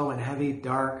slow and heavy,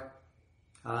 dark.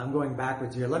 I'm going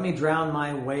backwards here. Let Me Drown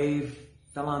My Wave,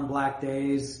 Fell on Black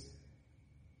Days.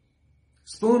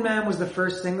 Spoon Man was the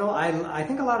first single. I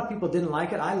think a lot of people didn't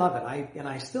like it. I love it.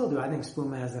 I still do. I think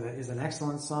Spoon Man is an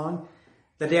excellent song.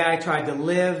 The Day I Tried to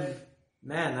Live,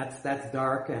 man, that's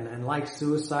dark, and Like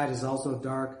Suicide is also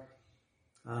dark.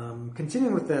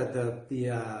 Continuing with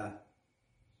the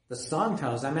song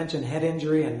titles, I mentioned Head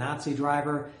Injury and Nazi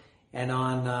Driver, and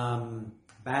on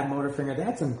Bad Motorfinger, they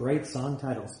had some great song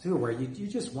titles too, where you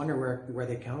just wonder where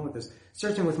they come with this.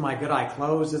 Searching with My Good Eye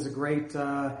Closed is a great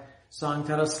song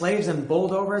title. Slaves and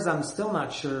Bulldozers, I'm still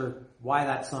not sure why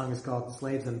that song is called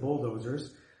Slaves and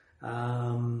Bulldozers.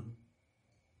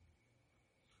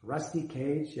 Rusty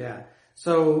Cage, yeah.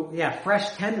 So, yeah,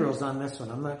 Fresh Tendrils on this one.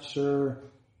 I'm not sure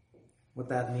what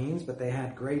that means, but they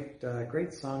had great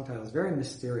song titles. Very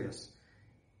mysterious.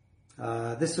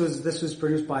 This was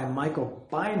produced by Michael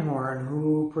Beinhorn,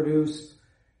 who produced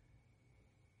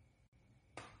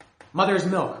Mother's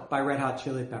Milk by Red Hot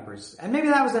Chili Peppers. And maybe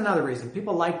that was another reason.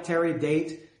 People like Terry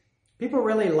Date. People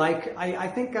really like, I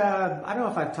think, I don't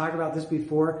know if I've talked about this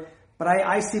before, but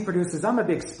I see producers, I'm a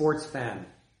big sports fan.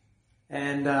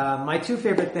 And my two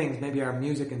favorite things maybe are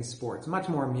music and sports. Much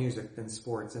more music than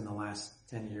sports in the last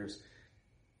 10 years.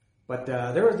 But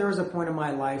there was a point in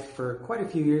my life for quite a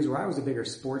few years where I was a bigger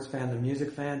sports fan than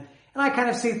music fan. And I kind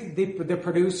of see the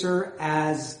producer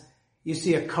as you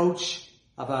see a coach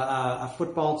of a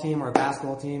football team or a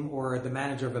basketball team or the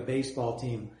manager of a baseball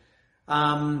team.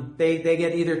 They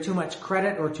get either too much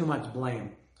credit or too much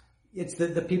blame. It's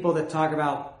the people that talk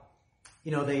about,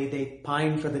 they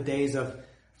pine for the days of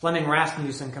Fleming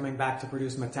Rasmussen coming back to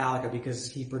produce Metallica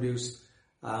because he produced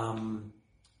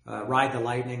Ride the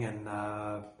Lightning and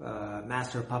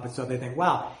Master of Puppets. So they think,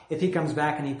 well, if he comes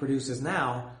back and he produces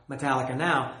Metallica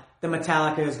now, then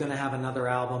Metallica is going to have another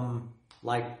album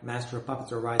like Master of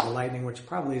Puppets or Ride the Lightning, which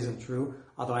probably isn't true.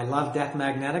 Although I love Death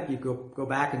Magnetic. You go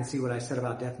back and see what I said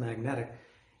about Death Magnetic.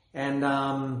 And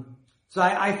so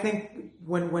I think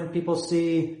when people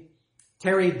see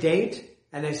Terry Date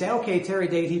and they say, okay, Terry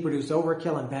Date, he produced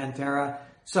Overkill and Pantera.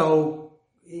 So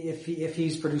if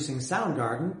he's producing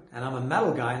Soundgarden, and I'm a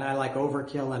metal guy and I like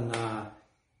Overkill and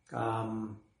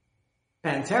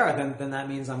Pantera, then that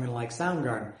means I'm going to like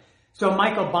Soundgarden. So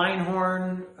Michael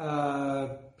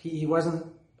Beinhorn, he wasn't,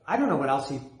 I don't know what else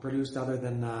he produced other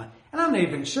than, and I'm not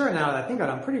even sure now that I think of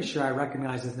it, I'm pretty sure I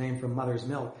recognize his name from Mother's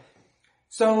Milk.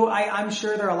 So I'm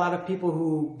sure there are a lot of people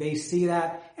who they see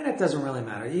that, and it doesn't really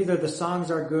matter. Either the songs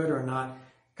are good or not.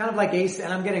 Kind of like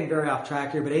and I'm getting very off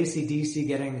track here, but AC/DC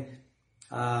getting,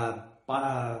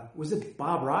 was it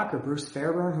Bob Rock or Bruce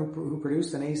Fairbairn who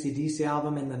produced an AC/DC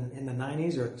album in the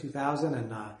 90s or 2000,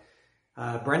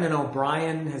 and Brendan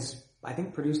O'Brien has, I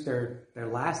think, produced their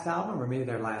last album or maybe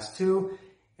their last two,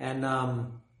 and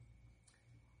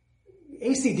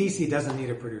AC/DC doesn't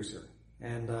need a producer.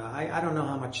 And I don't know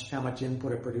how much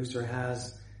input a producer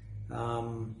has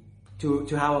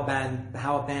to how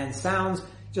a band sounds.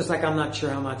 Just like I'm not sure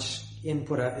how much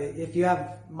input. If you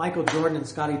have Michael Jordan and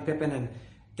Scottie Pippen and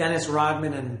Dennis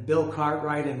Rodman and Bill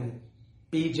Cartwright and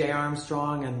B.J.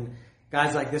 Armstrong and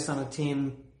guys like this on a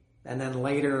team, and then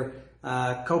later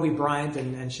Kobe Bryant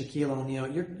and Shaquille O'Neal,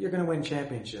 you're going to win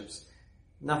championships.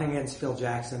 Nothing against Phil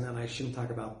Jackson, and I shouldn't talk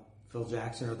about Phil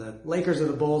Jackson or the Lakers or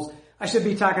the Bulls. I should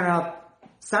be talking about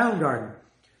Soundgarden.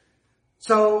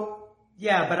 So,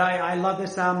 yeah, but I love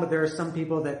this album, but there are some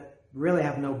people that really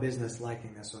have no business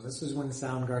liking this one. This is when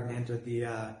Soundgarden entered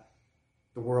the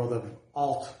world of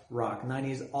alt rock,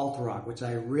 90s alt rock, which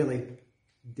I really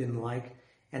didn't like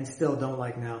and still don't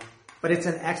like now. But it's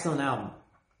an excellent album.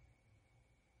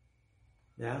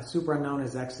 Yeah, Superunknown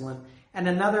is excellent. And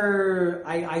another,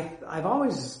 I've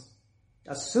always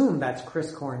assumed that's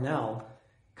Chris Cornell.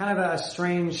 Kind of a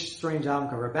strange album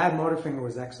cover. Bad Motorfinger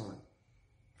was excellent.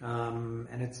 And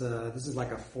this is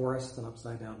like a forest, an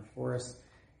upside down forest.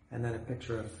 And then a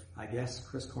picture of, I guess,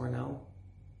 Chris Cornell.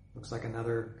 Looks like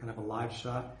another kind of a live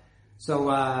shot. So,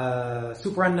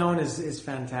 Superunknown is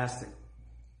fantastic.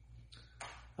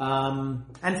 And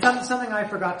something I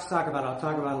forgot to talk about, I'll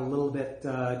talk about a little bit,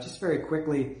 just very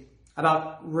quickly.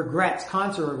 about regrets,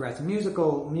 concert regrets,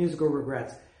 musical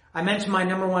regrets. I mentioned my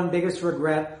number one biggest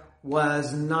regret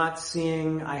was not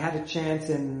seeing, I had a chance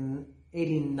in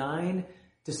 89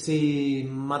 to see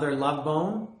Mother Love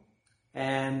Bone,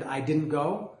 and I didn't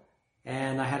go.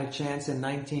 And I had a chance in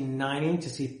 1990 to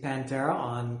see Pantera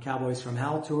on Cowboys from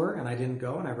Hell tour, and I didn't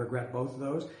go, and I regret both of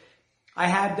those. I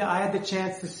had the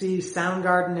chance to see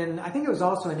Soundgarden in, I think it was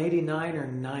also in 89 or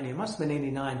 90, it must have been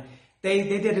 89. They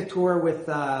did a tour with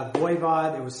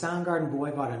Voivod, it was Soundgarden,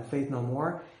 Voivod, and Faith No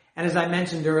More. And as I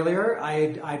mentioned earlier,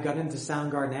 I got into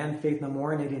Soundgarden and Faith No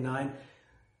More in 89.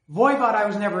 Voivod I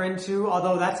was never into,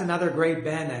 although that's another great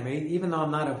band name, even though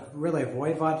I'm not really a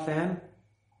Voivod fan.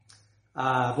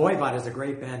 Voivod is a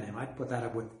great band name. I'd put that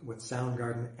up with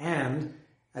Soundgarden. And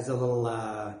as a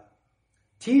little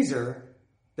teaser,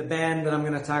 the band that I'm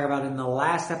going to talk about in the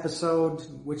last episode,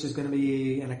 which is going to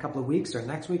be in a couple of weeks or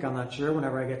next week, I'm not sure,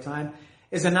 whenever I get time,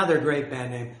 is another great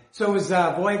band name. So it was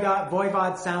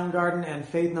Voivod, Soundgarden, and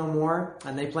Faith No More,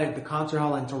 and they played at the Concert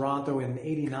Hall in Toronto in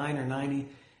 89 or 90.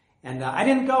 And I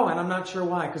didn't go, and I'm not sure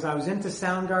why, because I was into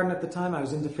Soundgarden at the time, I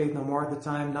was into Faith No More at the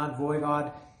time, not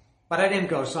Voivod. But I didn't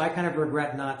go, so I kind of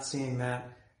regret not seeing that,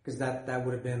 because that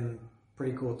would have been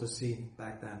pretty cool to see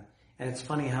back then. And it's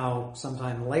funny how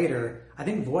sometime later, I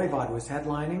think Voivod was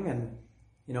headlining, and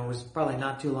it was probably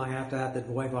not too long after that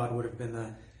Voivod would have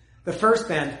been the first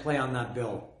band to play on that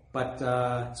bill. But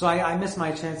so I missed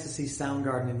my chance to see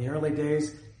Soundgarden in the early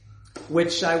days,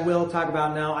 which I will talk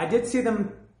about now. I did see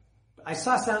them. I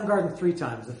saw Soundgarden 3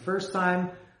 times. The first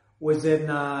time was at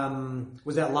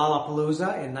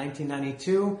Lollapalooza in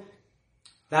 1992.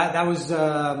 That was,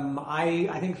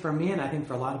 I think for me, and I think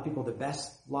for a lot of people, the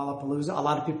best Lollapalooza. A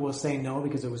lot of people will say no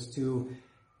because it was too,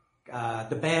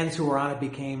 the bands who were on it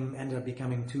ended up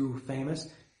becoming too famous.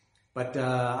 But,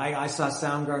 I saw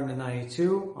Soundgarden in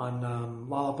 92 on,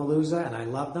 Lollapalooza, and I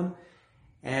loved them.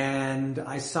 And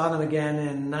I saw them again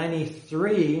in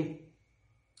 93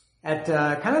 at,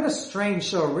 kind of a strange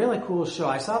show, a really cool show.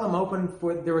 I saw them open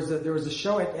there was a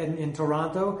show in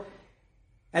Toronto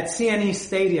at CNE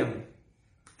Stadium.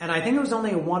 And I think it was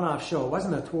only a one-off show. It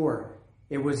wasn't a tour.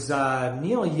 It was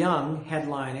Neil Young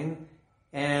headlining,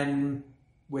 and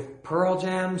with Pearl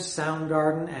Jam,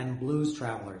 Soundgarden, and Blues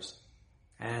Travelers.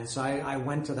 And so I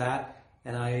went to that,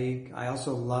 and I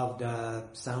also loved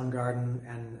Soundgarden,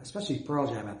 and especially Pearl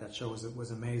Jam at that show was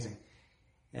amazing.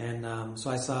 And I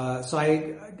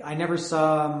never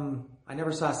saw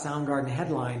Soundgarden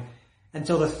headline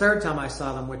until the third time I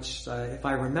saw them, which, if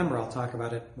I remember, I'll talk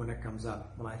about it when it comes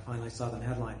up, when I finally saw them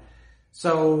headline.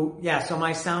 So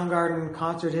my Soundgarden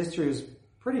concert history is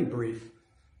pretty brief.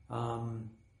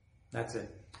 That's it.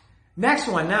 Next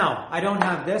one now. I don't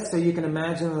have this, so you can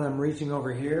imagine that I'm reaching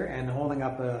over here and holding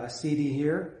up a CD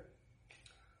here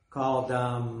called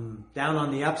Down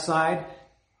on the Upside,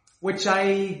 which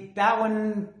that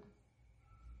one,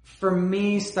 for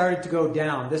me, started to go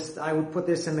down. I would put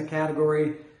this in the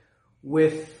category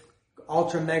with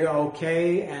Ultra Mega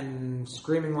OK and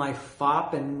Screaming Like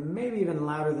Fop and maybe even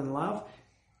Louder Than Love.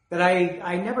 But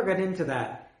I never got into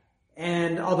that.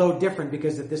 And although different,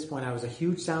 because at this point I was a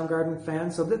huge Soundgarden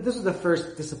fan, so this was the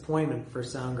first disappointment for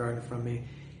Soundgarden from me.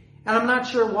 And I'm not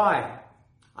sure why.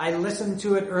 I listened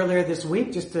to it earlier this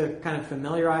week just to kind of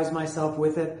familiarize myself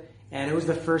with it. And it was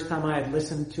the first time I had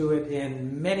listened to it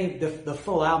in the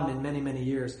full album in many, many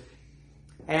years.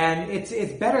 And it's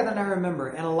better than I remember.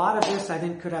 And a lot of this, I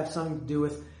think, could have something to do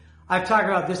with, I've talked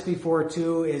about this before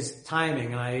too, is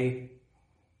timing. And I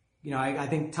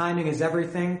think timing is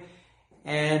everything.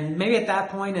 And maybe at that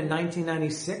point in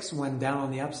 1996, when Down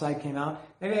on the Upside came out,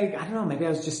 maybe I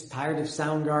was just tired of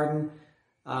Soundgarden.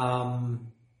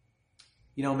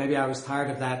 Maybe I was tired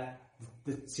of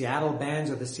the Seattle bands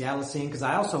or the Seattle scene, because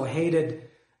I also hated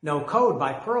No Code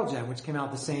by Pearl Jam, which came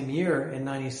out the same year in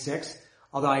 96.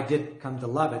 Although I did come to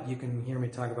love it. You can hear me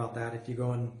talk about that if you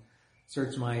go and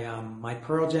search my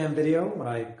Pearl Jam video when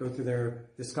I go through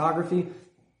their discography.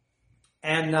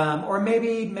 And, or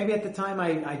maybe at the time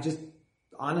I just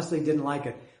honestly didn't like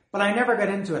it. But I never got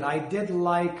into it. I did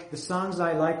like the songs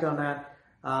I liked on that.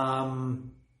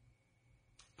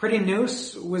 Pretty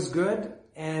Noose was good,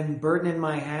 and Burden in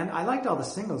My Hand. I liked all the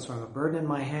singles from it. Burden in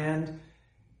My Hand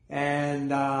and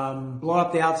Blow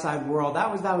Up the Outside World.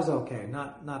 That was okay.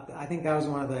 I think that was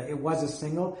it was a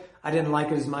single. I didn't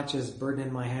like it as much as Burden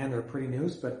in My Hand or Pretty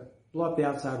Noose, but Blow Up the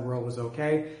Outside World was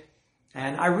okay.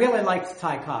 And I really liked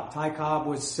Ty Cobb. Ty Cobb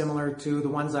was similar to the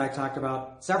ones I talked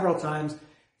about several times.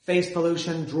 Face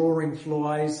Pollution, Drawing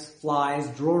Flies,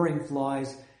 Drawing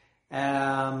Flies,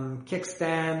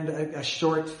 Kickstand, a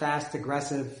short, fast,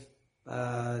 aggressive,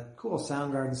 cool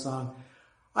Soundgarden song.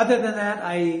 Other than that,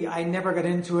 I never got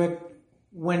into it.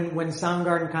 When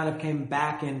Soundgarden kind of came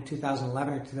back in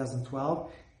 2011 or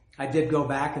 2012, I did go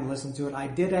back and listen to it. I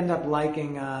did end up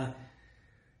liking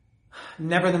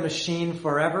Never the Machine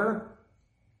Forever.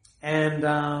 And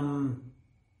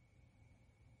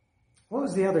what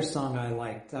was the other song I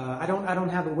liked? I don't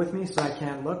have it with me, so I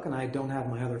can't look, and I don't have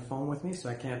my other phone with me, so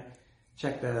I can't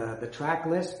check the track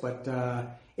list. But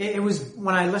it was,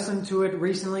 when I listened to it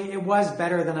recently, it was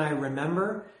better than I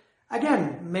remember.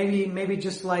 Again, maybe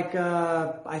just like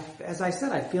as I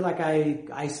said, I feel like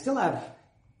I still have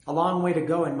a long way to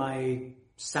go in my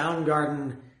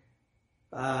Soundgarden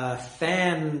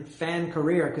fan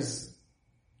career, because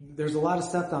there's a lot of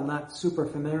stuff that I'm not super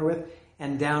familiar with,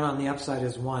 and Down on the Upside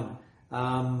is one.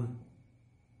 I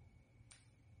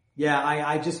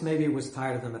just maybe was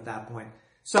tired of them at that point.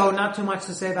 So not too much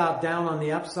to say about Down on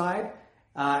the Upside.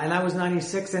 And that was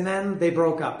 96, and then they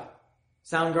broke up.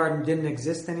 Soundgarden didn't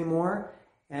exist anymore.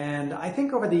 And I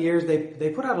think over the years they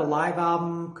put out a live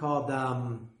album called,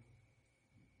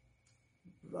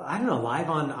 Live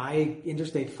on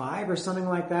Interstate 5 or something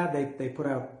like that. They put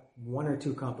out one or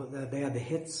two they had the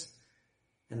hits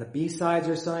and the B-sides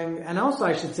or something. And also,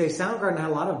 I should say, Soundgarden had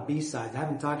a lot of B-sides. I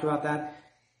haven't talked about that.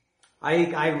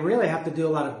 I really have to do a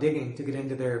lot of digging to get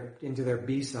into their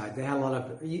B-sides. They had a lot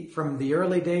of, from the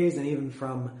early days and even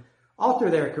from all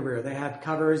through their career. They had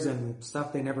covers and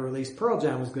stuff they never released. Pearl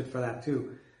Jam was good for that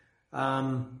too.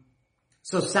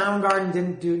 So Soundgarden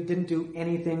didn't do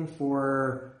anything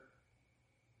for,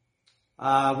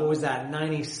 what was that,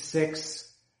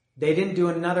 96. They didn't do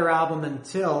another album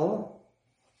until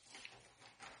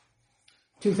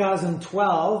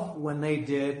 2012 when they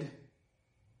did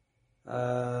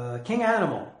King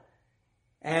Animal.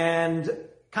 And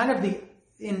kind of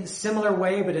in similar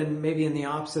way, but maybe in the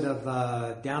opposite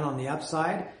of Down on the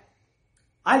Upside.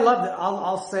 I love it.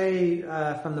 I'll say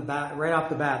from the bat, right off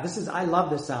the bat, I love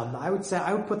this album. I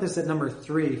would put this at number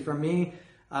 3 for me.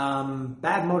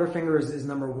 Bad Motorfinger is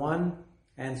number 1,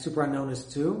 and Super Unknown is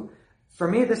 2. For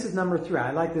me, this is number 3.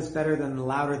 I like this better than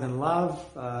Louder Than Love,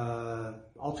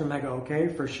 Ultra Mega OK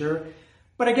for sure.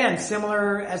 But again,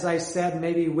 similar, as I said,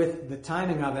 maybe with the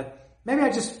timing of it, maybe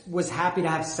I just was happy to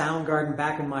have Soundgarden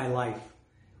back in my life,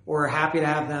 or happy to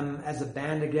have them as a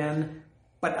band again.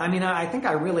 But I mean, I think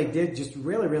I really did just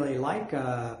really, really like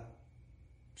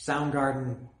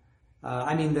Soundgarden.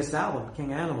 This album,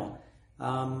 King Animal.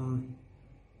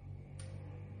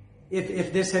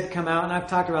 If this had come out, and I've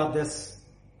talked about this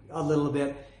a little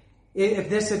bit, if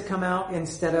this had come out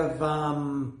instead of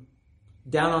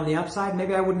Down on the Upside,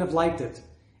 maybe I wouldn't have liked it.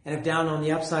 And if Down on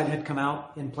the Upside had come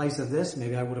out in place of this,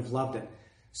 maybe I would have loved it.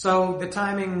 So the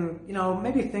timing,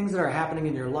 maybe things that are happening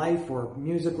in your life or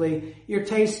musically, your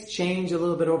tastes change a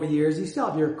little bit over years. You still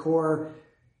have your core,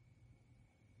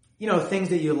 things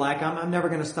that you like. I'm never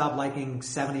going to stop liking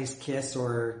 70s Kiss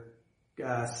or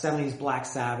 70s Black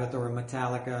Sabbath or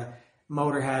Metallica,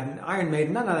 Motorhead, Iron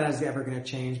Maiden. None of that is ever going to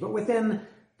change. But within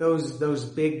those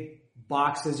big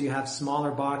boxes, you have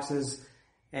smaller boxes.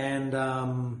 And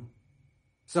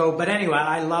but anyway,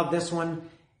 I love this one.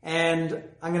 And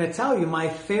I'm going to tell you my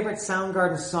favorite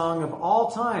Soundgarden song of all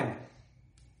time,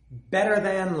 better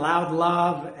than Loud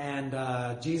Love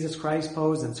and Jesus Christ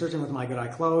Pose and Searching With My Good Eye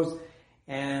Closed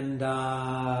and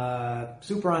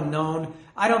Super Unknown.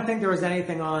 I don't think there was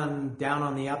anything on Down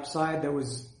on the Upside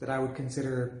that I would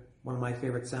consider one of my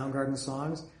favorite Soundgarden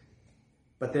songs.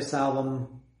 But this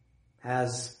album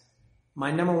has my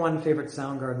number 1 favorite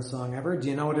Soundgarden song ever. Do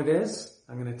you know what it is?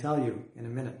 I'm going to tell you in a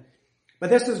minute. But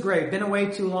this was great. Been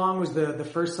Away Too Long was the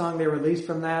first song they released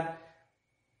from that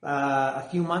a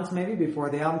few months maybe before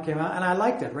the album came out. And I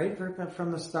liked it right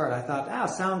from the start. I thought,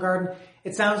 Soundgarden,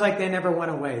 it sounds like they never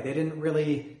went away. They didn't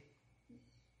really,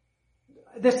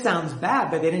 this sounds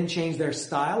bad, but they didn't change their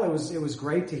style. It was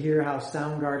great to hear how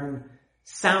Soundgarden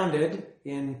sounded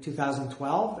in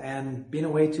 2012. And Been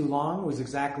Away Too Long was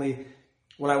exactly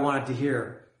what I wanted to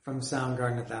hear from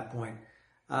Soundgarden at that point.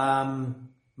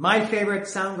 My favorite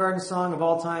Soundgarden song of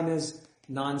all time is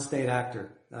Non-State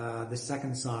Actor, the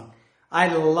second song. I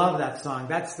love that song.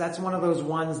 That's one of those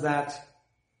ones that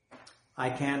I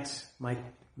can't, my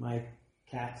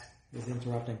cat is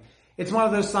interrupting. It's one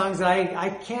of those songs that I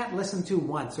can't listen to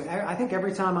once. So I think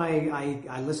every time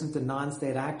I listen to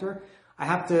Non-State Actor, I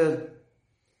have to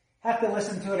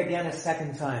listen to it again a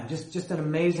second time. Just an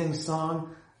amazing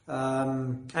song.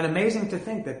 And amazing to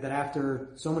think that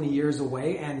after so many years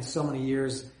away and so many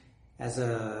years as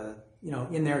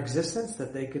in their existence,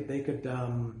 that they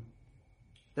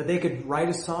could write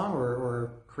a song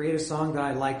or create a song that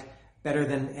I liked better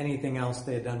than anything else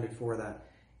they had done before that.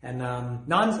 And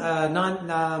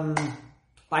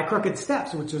by Crooked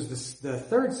Steps, which was the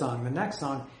third song, the next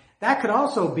song. That could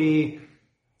also be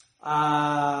in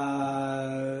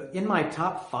my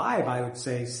top 5, I would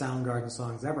say, Soundgarden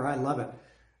songs ever. I love it.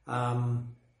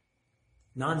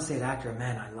 Non-State Actor,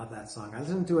 man, I love that song. I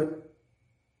listened to it,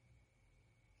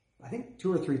 I think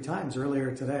 2 or 3 times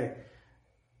earlier today.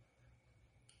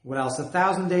 What else?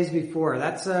 1,000 Days Before.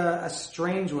 That's a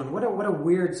strange one. What a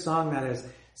weird song that is.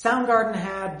 Soundgarden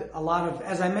had a lot of,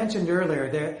 as I mentioned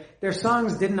earlier, their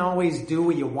songs didn't always do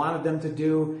what you wanted them to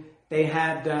do. They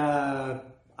had,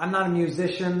 I'm not a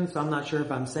musician, so I'm not sure if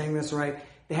I'm saying this right.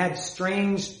 They had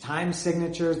strange time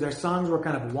signatures. Their songs were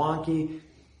kind of wonky.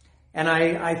 And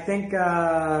I think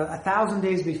 1,000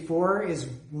 Days Before is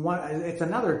it's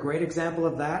another great example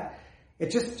of that.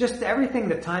 It's just everything,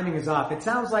 the timing is off. It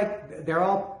sounds like they're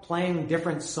all playing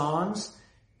different songs,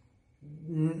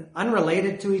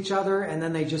 unrelated to each other, and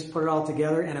then they just put it all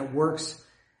together and it works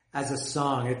as a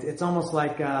song. It's almost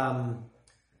like if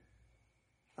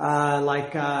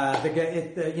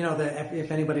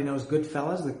anybody knows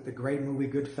Goodfellas, the great movie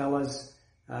Goodfellas,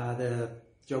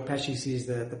 Joe Pesci sees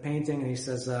the painting and he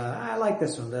says, I like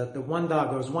this one. The one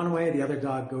dog goes one way, the other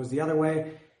dog goes the other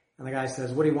way, and the guy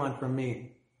says, what do you want from me?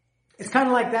 It's kind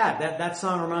of like that. That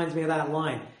song reminds me of that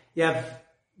line. You have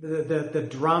the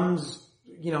drums,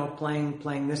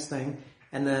 playing this thing,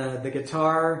 and the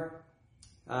guitar,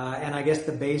 and I guess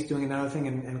the bass doing another thing,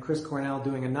 and Chris Cornell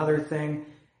doing another thing,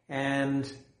 and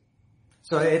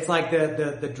so it's like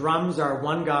the drums are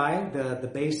one guy,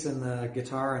 the bass and the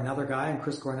guitar are another guy, and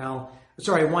Chris Cornell,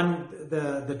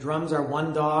 the drums are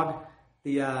one dog,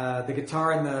 the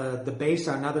guitar and the bass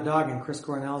are another dog, and Chris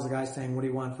Cornell is the guy saying, what do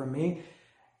you want from me?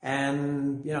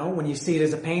 And, when you see it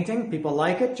as a painting, people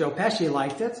like it. Joe Pesci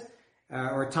liked it.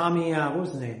 Or Tommy, what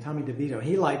was his name? Tommy DeVito.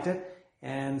 He liked it.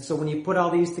 And so when you put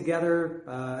all these together,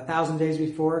 1,000 Days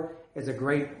Before is a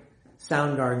great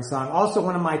Soundgarden song. Also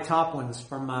one of my top ones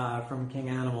from King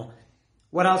Animal.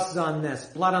 What else is on this?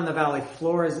 Blood on the Valley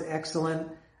Floor is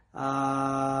excellent.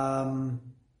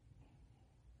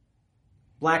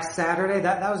 Black Saturday,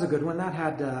 that was a good one. That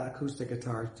had acoustic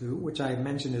guitar too, which I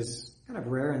mentioned is kind of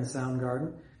rare in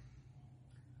Soundgarden.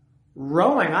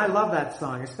 Rowing, I love that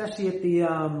song, especially at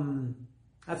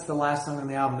that's the last song on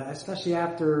the album, especially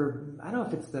after, I don't know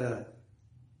if it's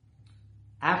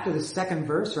after the second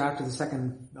verse or after the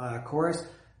second chorus.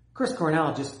 Chris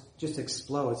Cornell just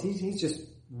explodes. He's just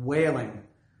wailing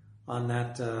on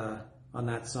that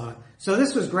song. So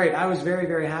this was great. I was very,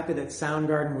 very happy that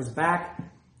Soundgarden was back.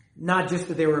 Not just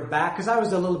that they were back, because I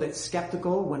was a little bit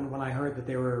skeptical when I heard that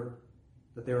they were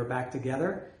back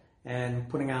together and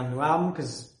putting out a new album,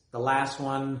 because the last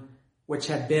one, which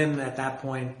had been at that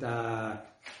point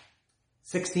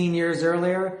 16 years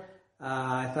earlier,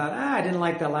 I thought, I didn't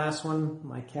like that last one.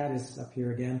 My cat is up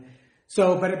here again.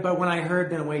 So, but when I heard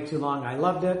Been Way Too Long, I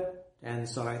loved it. And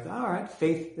so I thought, all right,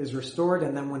 faith is restored.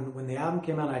 And then when the album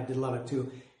came out, I did love it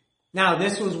too. Now,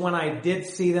 this was when I did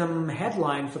see them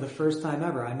headline for the first time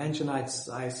ever. I mentioned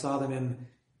I saw them in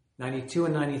 92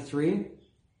 and 93,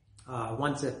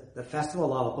 once at the festival,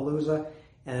 Lollapalooza,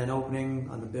 and then opening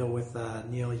on the bill with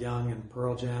Neil Young and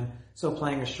Pearl Jam, so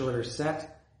playing a shorter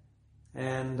set.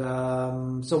 And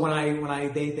so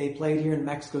when they played here in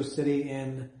Mexico City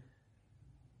in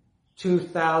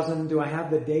 2000, do I have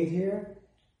the date here?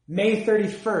 May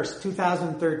 31st,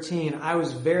 2013. I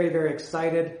was very, very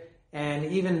excited. And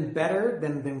even better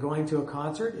than going to a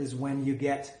concert is when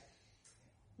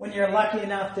you're lucky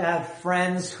enough to have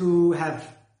friends who have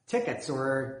tickets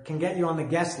or can get you on the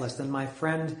guest list. And my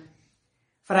friend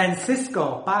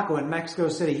Francisco Paco in Mexico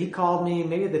City, he called me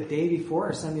maybe the day before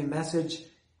or sent me a message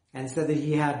and said that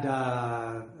he had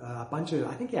a bunch of,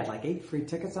 I think he had like 8 free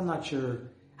tickets. I'm not sure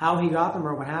how he got them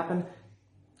or what happened.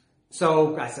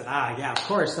 So I said, yeah, of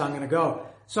course, I'm going to go.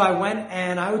 So I went,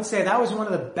 and I would say that was one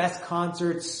of the best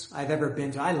concerts I've ever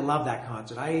been to. I love that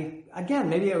concert.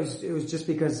 Maybe it was just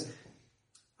because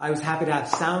I was happy to have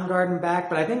Soundgarden back,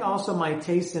 but I think also my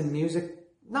taste in music,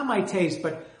 not my taste,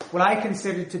 but what I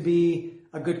considered to be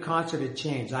a good concert had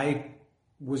changed. I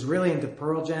was really into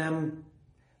Pearl Jam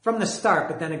from the start,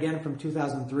 but then again from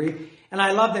 2003. And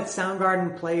I love that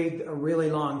Soundgarden played a really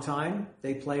long time.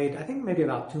 They played, I think maybe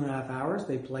about 2.5 hours.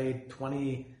 They played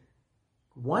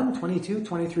 21, 22,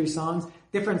 23 songs,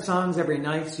 different songs every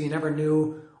night, so you never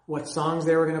knew what songs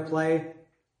they were going to play.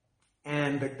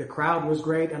 And the crowd was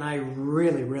great, and I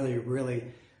really, really,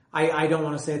 really, I don't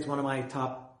want to say it's one of my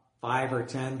top 5 or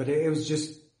 10, but it was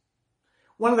just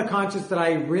one of the concerts that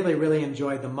I really, really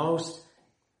enjoyed the most.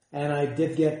 And I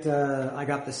did I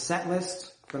got the set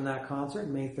list from that concert,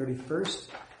 May 31st.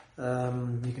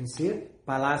 You can see it.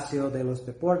 Palacio de los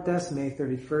Deportes, May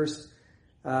 31st.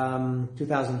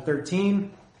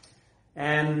 2013.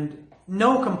 And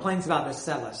no complaints about this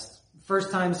set list.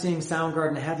 First time seeing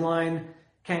Soundgarden headline,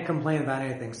 can't complain about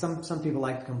anything. Some people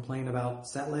like to complain about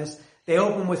set lists. They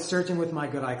open with Searching With My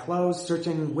Good Eye Closed.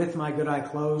 Searching With My Good Eye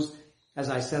Closed, as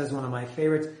I said, is one of my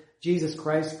favorites. Jesus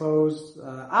Christ Pose.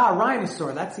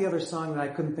 Rhinosaur. That's the other song that I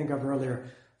couldn't think of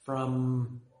earlier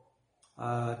from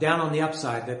Down on the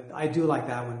Upside. That I do like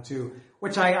that one too.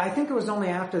 Which I think it was only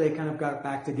after they kind of got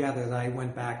back together that I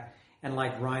went back and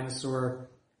liked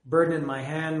Rhinosaur. Burden in My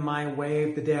Hand, My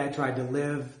Wave, The Day I Tried to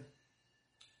Live.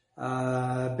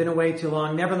 Been Away Too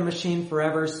Long, Never the Machine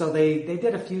Forever. So they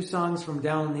did a few songs from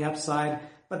Down on the Upside,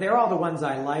 but they're all the ones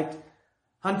I liked.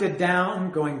 Hunted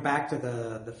Down, going back to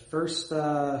the first,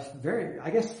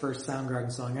 first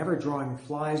Soundgarden song ever, Drawing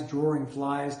Flies.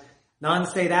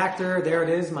 Non-State Actor, there it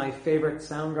is, my favorite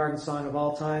Soundgarden song of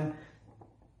all time.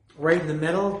 Right in the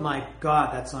Middle, my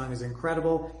God, that song is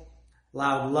incredible.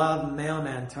 Loud Love,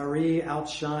 Mailman Tari,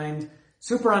 Outshined.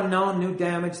 Super Unknown, New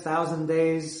Damage, 1,000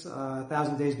 Days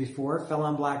Before, Fell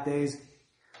on Black Days,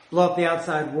 Blow Up the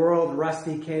Outside World,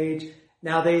 Rusty Cage.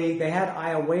 Now they had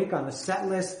I Awake on the set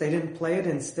list. They didn't play it.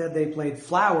 Instead they played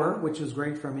Flower, which was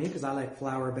great for me because I like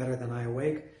Flower better than I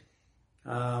Awake.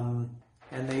 And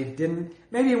they didn't,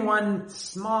 maybe one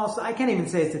small, I can't even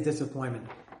say it's a disappointment.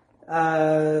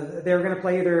 They were going to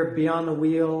play either Beyond the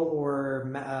Wheel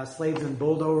or Slaves and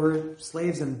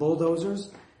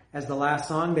Bulldozers as the last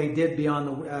song. They did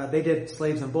they did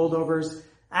Slaves and Bulldozers.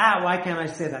 Why can't I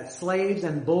say that? Slaves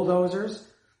and Bulldozers.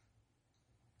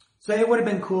 So it would have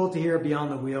been cool to hear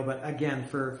Beyond the Wheel, but again,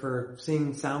 for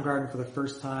seeing Soundgarden for the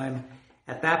first time,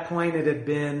 at that point it had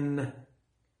been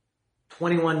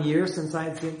 21 years since I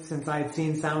had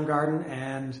seen Soundgarden,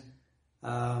 and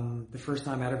the first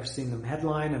time I'd ever seen them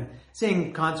headline, and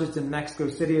seeing concerts in Mexico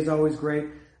City is always great.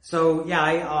 So yeah,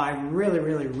 I really,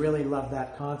 really, really loved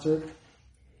that concert.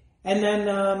 And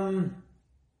then,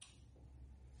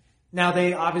 now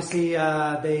they obviously,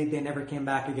 they never came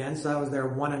back again, so that was their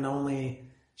one and only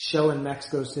show in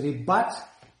Mexico City. But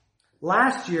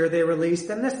last year they released,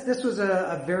 and this was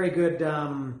a very good,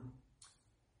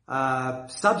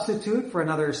 substitute for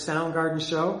another Soundgarden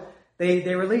show.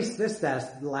 They released this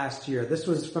last year. This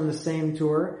was from the same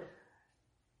tour.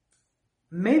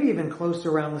 Maybe even close to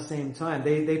around the same time.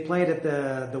 They played at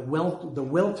the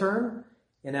Wiltern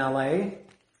in LA.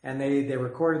 And they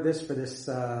recorded this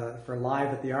for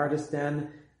Live at the Artist Den.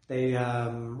 They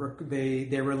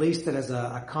released it as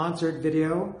a concert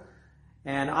video.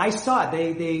 And I saw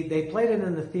it. They played it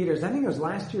in the theaters. I think it was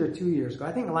last year or 2 years ago.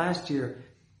 I think last year.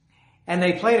 And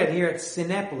they played it here at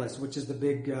Cinépolis, which is the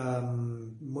big,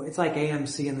 it's like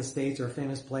AMC in the States or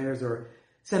Famous Players or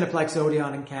Cineplex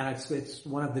Odeon in Canada. It's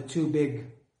one of the two big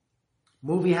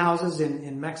movie houses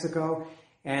in Mexico.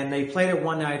 And they played it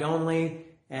one night only.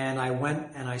 And I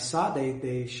went and I saw it.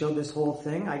 They showed this whole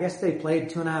thing. I guess they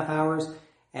played 2.5 hours.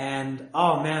 And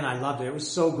oh man, I loved it. It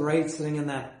was so great sitting in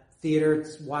that theater,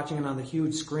 watching it on the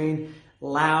huge screen,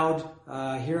 loud,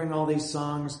 hearing all these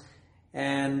songs.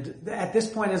 And at this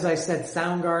point, as I said,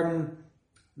 Soundgarden,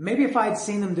 maybe if I'd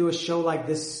seen them do a show like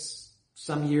this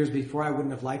some years before, I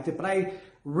wouldn't have liked it. But I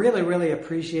really, really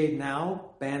appreciate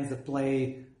now bands that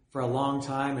play for a long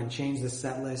time and change the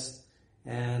set list.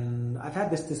 And I've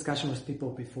had this discussion with people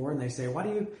before, and they say,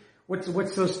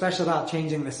 what's so special about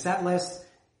changing the set list?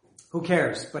 Who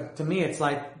cares? But to me, it's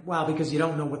like, well, because you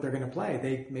don't know what they're going to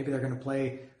play. Maybe they're going to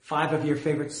play 5 of your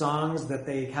favorite songs that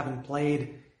they haven't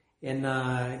played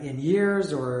in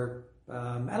years, or,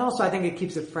 and also I think it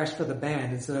keeps it fresh for the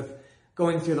band instead of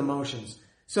going through the motions.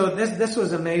 So this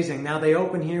was amazing. Now they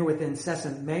open here with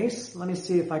Incessant Mace. Let me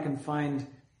see if I can find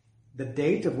the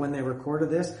date of when they recorded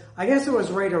this. I guess it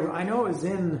was I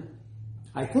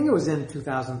think it was in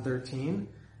 2013.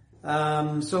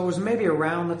 So it was maybe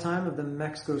around the time of the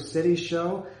Mexico City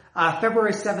show.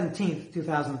 February 17th,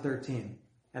 2013.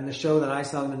 And the show that I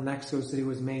saw them in Mexico City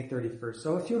was May 31st.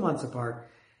 So a few months apart.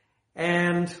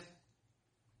 And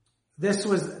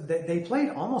they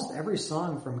played almost every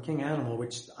song from King Animal,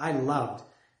 which I loved.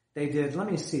 They did, let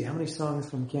me see, how many songs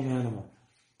from King Animal?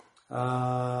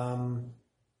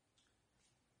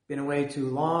 Been Away Too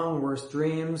Long, Worst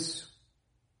Dreams,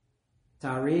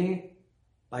 Tari,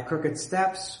 By Crooked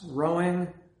Steps, Rowing,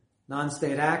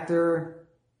 Non-State Actor,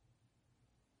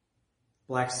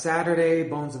 Black Saturday,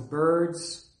 Bones of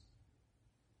Birds,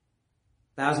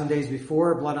 1,000 Days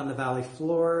Before, Blood on the Valley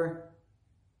Floor.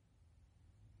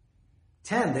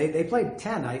 10, they played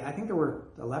 10. I think there were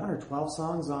 11 or 12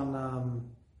 songs on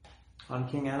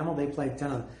King Animal. They played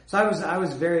 10 of them. So I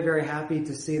was very, very happy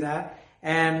to see that.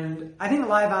 And I think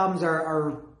live albums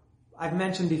are I've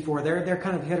mentioned before, they're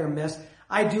kind of hit or miss.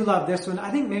 I do love this one. I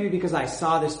think maybe because I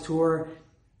saw this tour,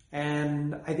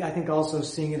 and I think also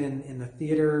seeing it in the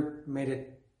theater made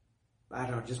it, I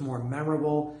don't know, just more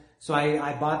memorable. So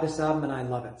I bought this album and I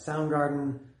love it.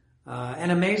 Soundgarden,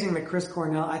 and amazing that Chris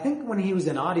Cornell, I think when he was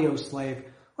in Audioslave,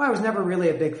 who I was never really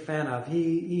a big fan of,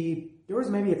 there was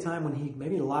maybe a time when he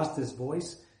maybe lost his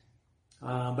voice,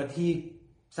 but he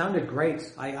sounded great.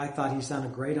 I thought he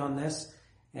sounded great on this,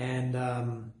 and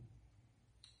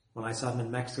when I saw him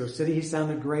in Mexico City, he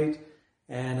sounded great.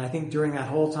 And I think during that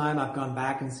whole time, I've gone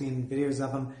back and seen videos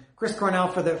of him. Chris Cornell,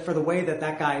 for the way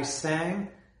that guy sang,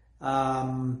 there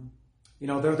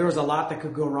was a lot that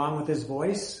could go wrong with his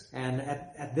voice. And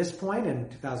at this point in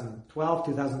 2012,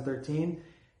 2013,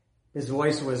 his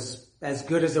voice was as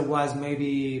good as it was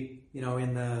maybe,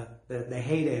 in the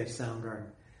heyday of Soundgarden.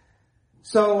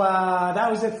 So,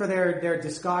 that was it for their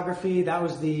discography. That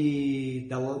was the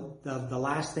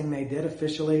last thing they did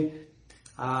officially.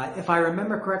 If I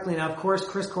remember correctly, now of course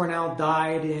Chris Cornell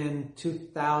died in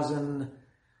 2000,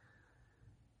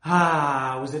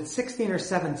 was it 16 or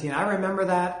 17? I remember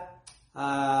that.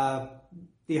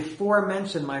 The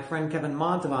aforementioned, my friend Kevin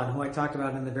Montavon, who I talked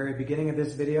about in the very beginning of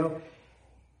this video,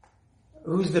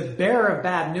 who's the bearer of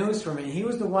bad news for me. He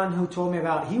was the one who told me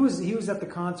about, he was at the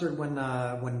concert when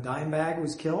Dimebag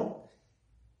was killed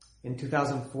in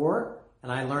 2004.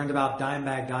 And I learned about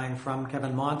Dimebag dying from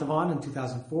Kevin Montavon in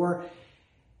 2004.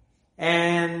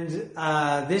 And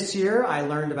this year I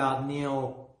learned about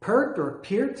Neil Peart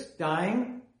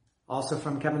dying, also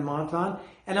from Kevin Montavon,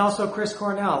 and also Chris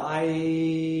Cornell.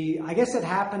 I guess it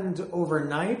happened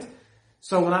overnight.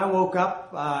 So when I woke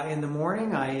up in the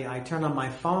morning, I turned on my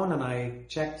phone and I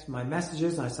checked my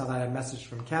messages, and I saw that I had a message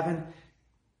from Kevin.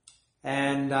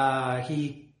 And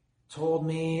he told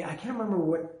me, I can't remember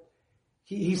what,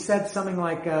 he said something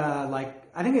like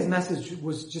I think his message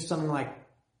was just something like,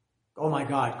 "Oh my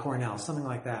God, Cornell," something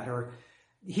like that. Or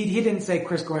he didn't say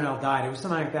Chris Cornell died. It was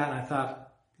something like that, and I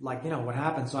thought, what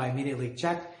happened? So I immediately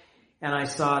checked, and I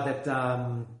saw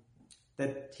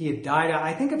that he had died.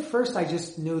 I think at first I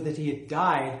just knew that he had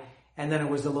died, and then it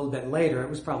was a little bit later, it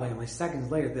was probably only seconds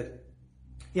later, that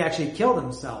he actually killed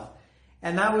himself.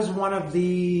 And that was one of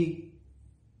the,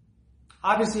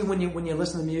 obviously when you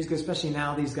listen to music, especially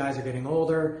now, these guys are getting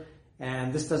older,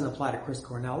 and this doesn't apply to Chris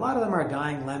Cornell. A lot of them are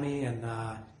dying. Lemmy and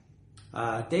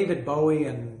David Bowie,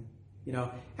 and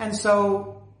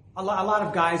so a lot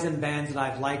of guys in bands that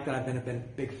I've liked, that I've been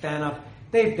a big fan of,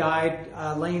 they've died.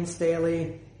 Lane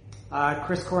Staley,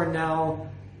 Chris Cornell,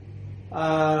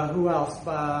 who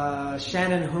else?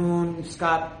 Shannon Hoon,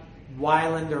 Scott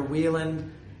Weiland or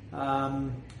Wieland,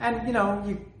 and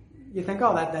you think,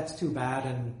 oh, that's too bad,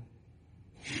 and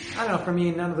I don't know, for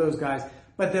me, none of those guys,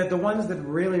 but the ones that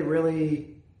really,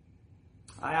 really,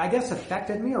 I guess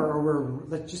affected me or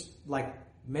were just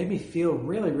made me feel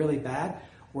really, really bad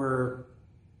were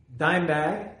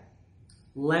Dimebag,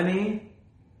 Lemmy,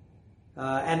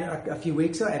 and a few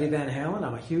weeks ago, Eddie Van Halen.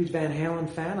 I'm a huge Van Halen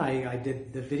fan. I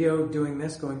did the video doing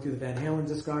this, going through the Van Halen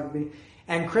discography.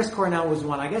 And Chris Cornell was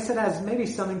one. I guess it has maybe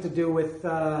something to do with,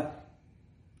 the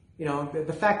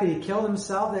fact that he killed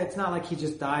himself. It's not like he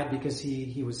just died because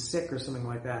he was sick or something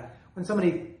like that. When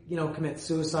somebody, commits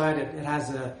suicide, it has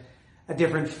a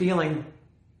different feeling.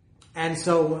 And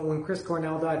so when Chris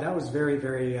Cornell died, that was very,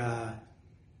 very,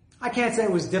 I can't say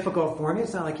it was difficult for me.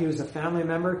 It's not like he was a family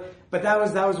member, but that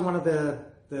was one of the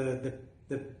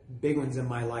big ones in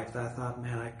my life that I thought,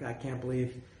 man, I can't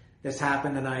believe this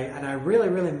happened. And I really,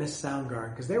 really miss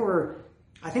Soundgarden, because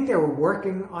I think they were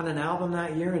working on an album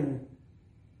that year in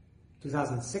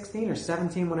 2016 or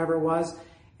 17, whenever it was.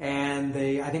 And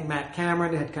I think Matt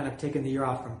Cameron had kind of taken the year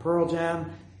off from Pearl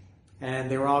Jam,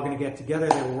 and they were all going to get together.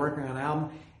 They were working on an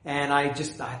album. And I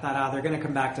thought, they're going to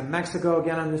come back to Mexico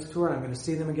again on this tour, and I'm going to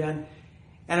see them again.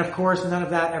 And of course, none of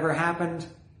that ever happened.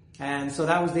 And so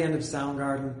that was the end of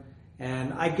Soundgarden.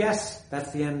 And I guess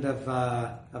that's the end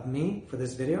of me for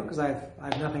this video, because I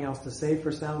have nothing else to say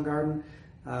for Soundgarden.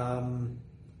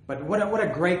 But what a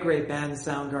great, great band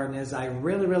Soundgarden is. I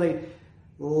really, really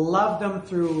loved them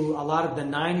through a lot of the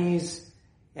 90s,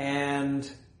 and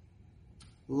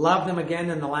love them again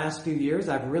in the last few years.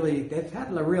 They've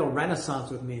had a real renaissance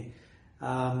with me.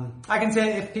 I can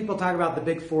say, if people talk about the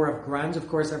big four of grunge, of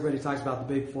course everybody talks about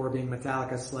the big four being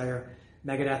Metallica, Slayer,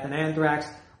 Megadeth, and Anthrax.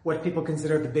 What people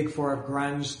consider the big four of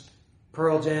grunge: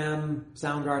 Pearl Jam,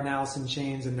 Soundgarden, Alice in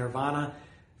Chains, and Nirvana.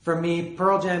 For me,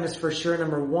 Pearl Jam is for sure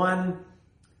number 1.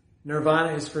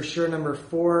 Nirvana is for sure number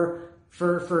 4.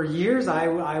 For years, I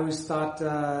always thought,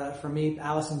 for me,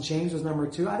 Alice in Chains was number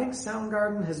 2. I think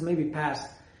Soundgarden has maybe passed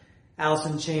Alice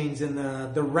in Chains in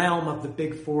the realm of the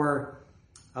big four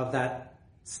of that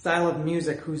style of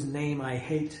music whose name I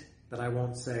hate that I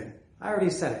won't say. I already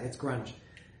said it. It's grunge.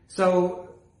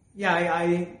 So, yeah,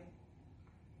 I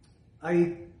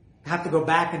have to go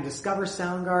back and discover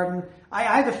Soundgarden. I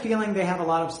have a feeling they have a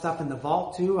lot of stuff in the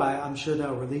vault too. I'm sure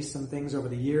they'll release some things over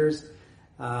the years,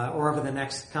 or over the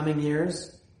next coming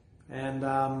years. And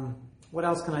what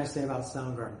else can I say about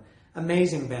Soundgarden?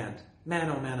 Amazing band. Man,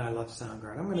 oh man, I love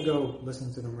Soundgarden. I'm going to go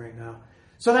listen to them right now.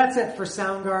 So that's it for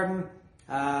Soundgarden.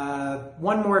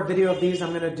 One more video of these I'm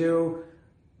going to do.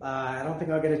 I don't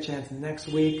think I'll get a chance next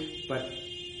week, but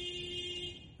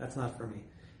that's not for me.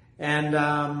 And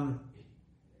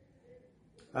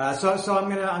so I'm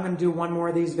gonna do one more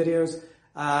of these videos.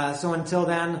 So until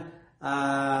then,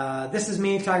 this is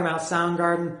me talking about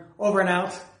Soundgarden. Over and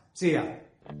out. See ya.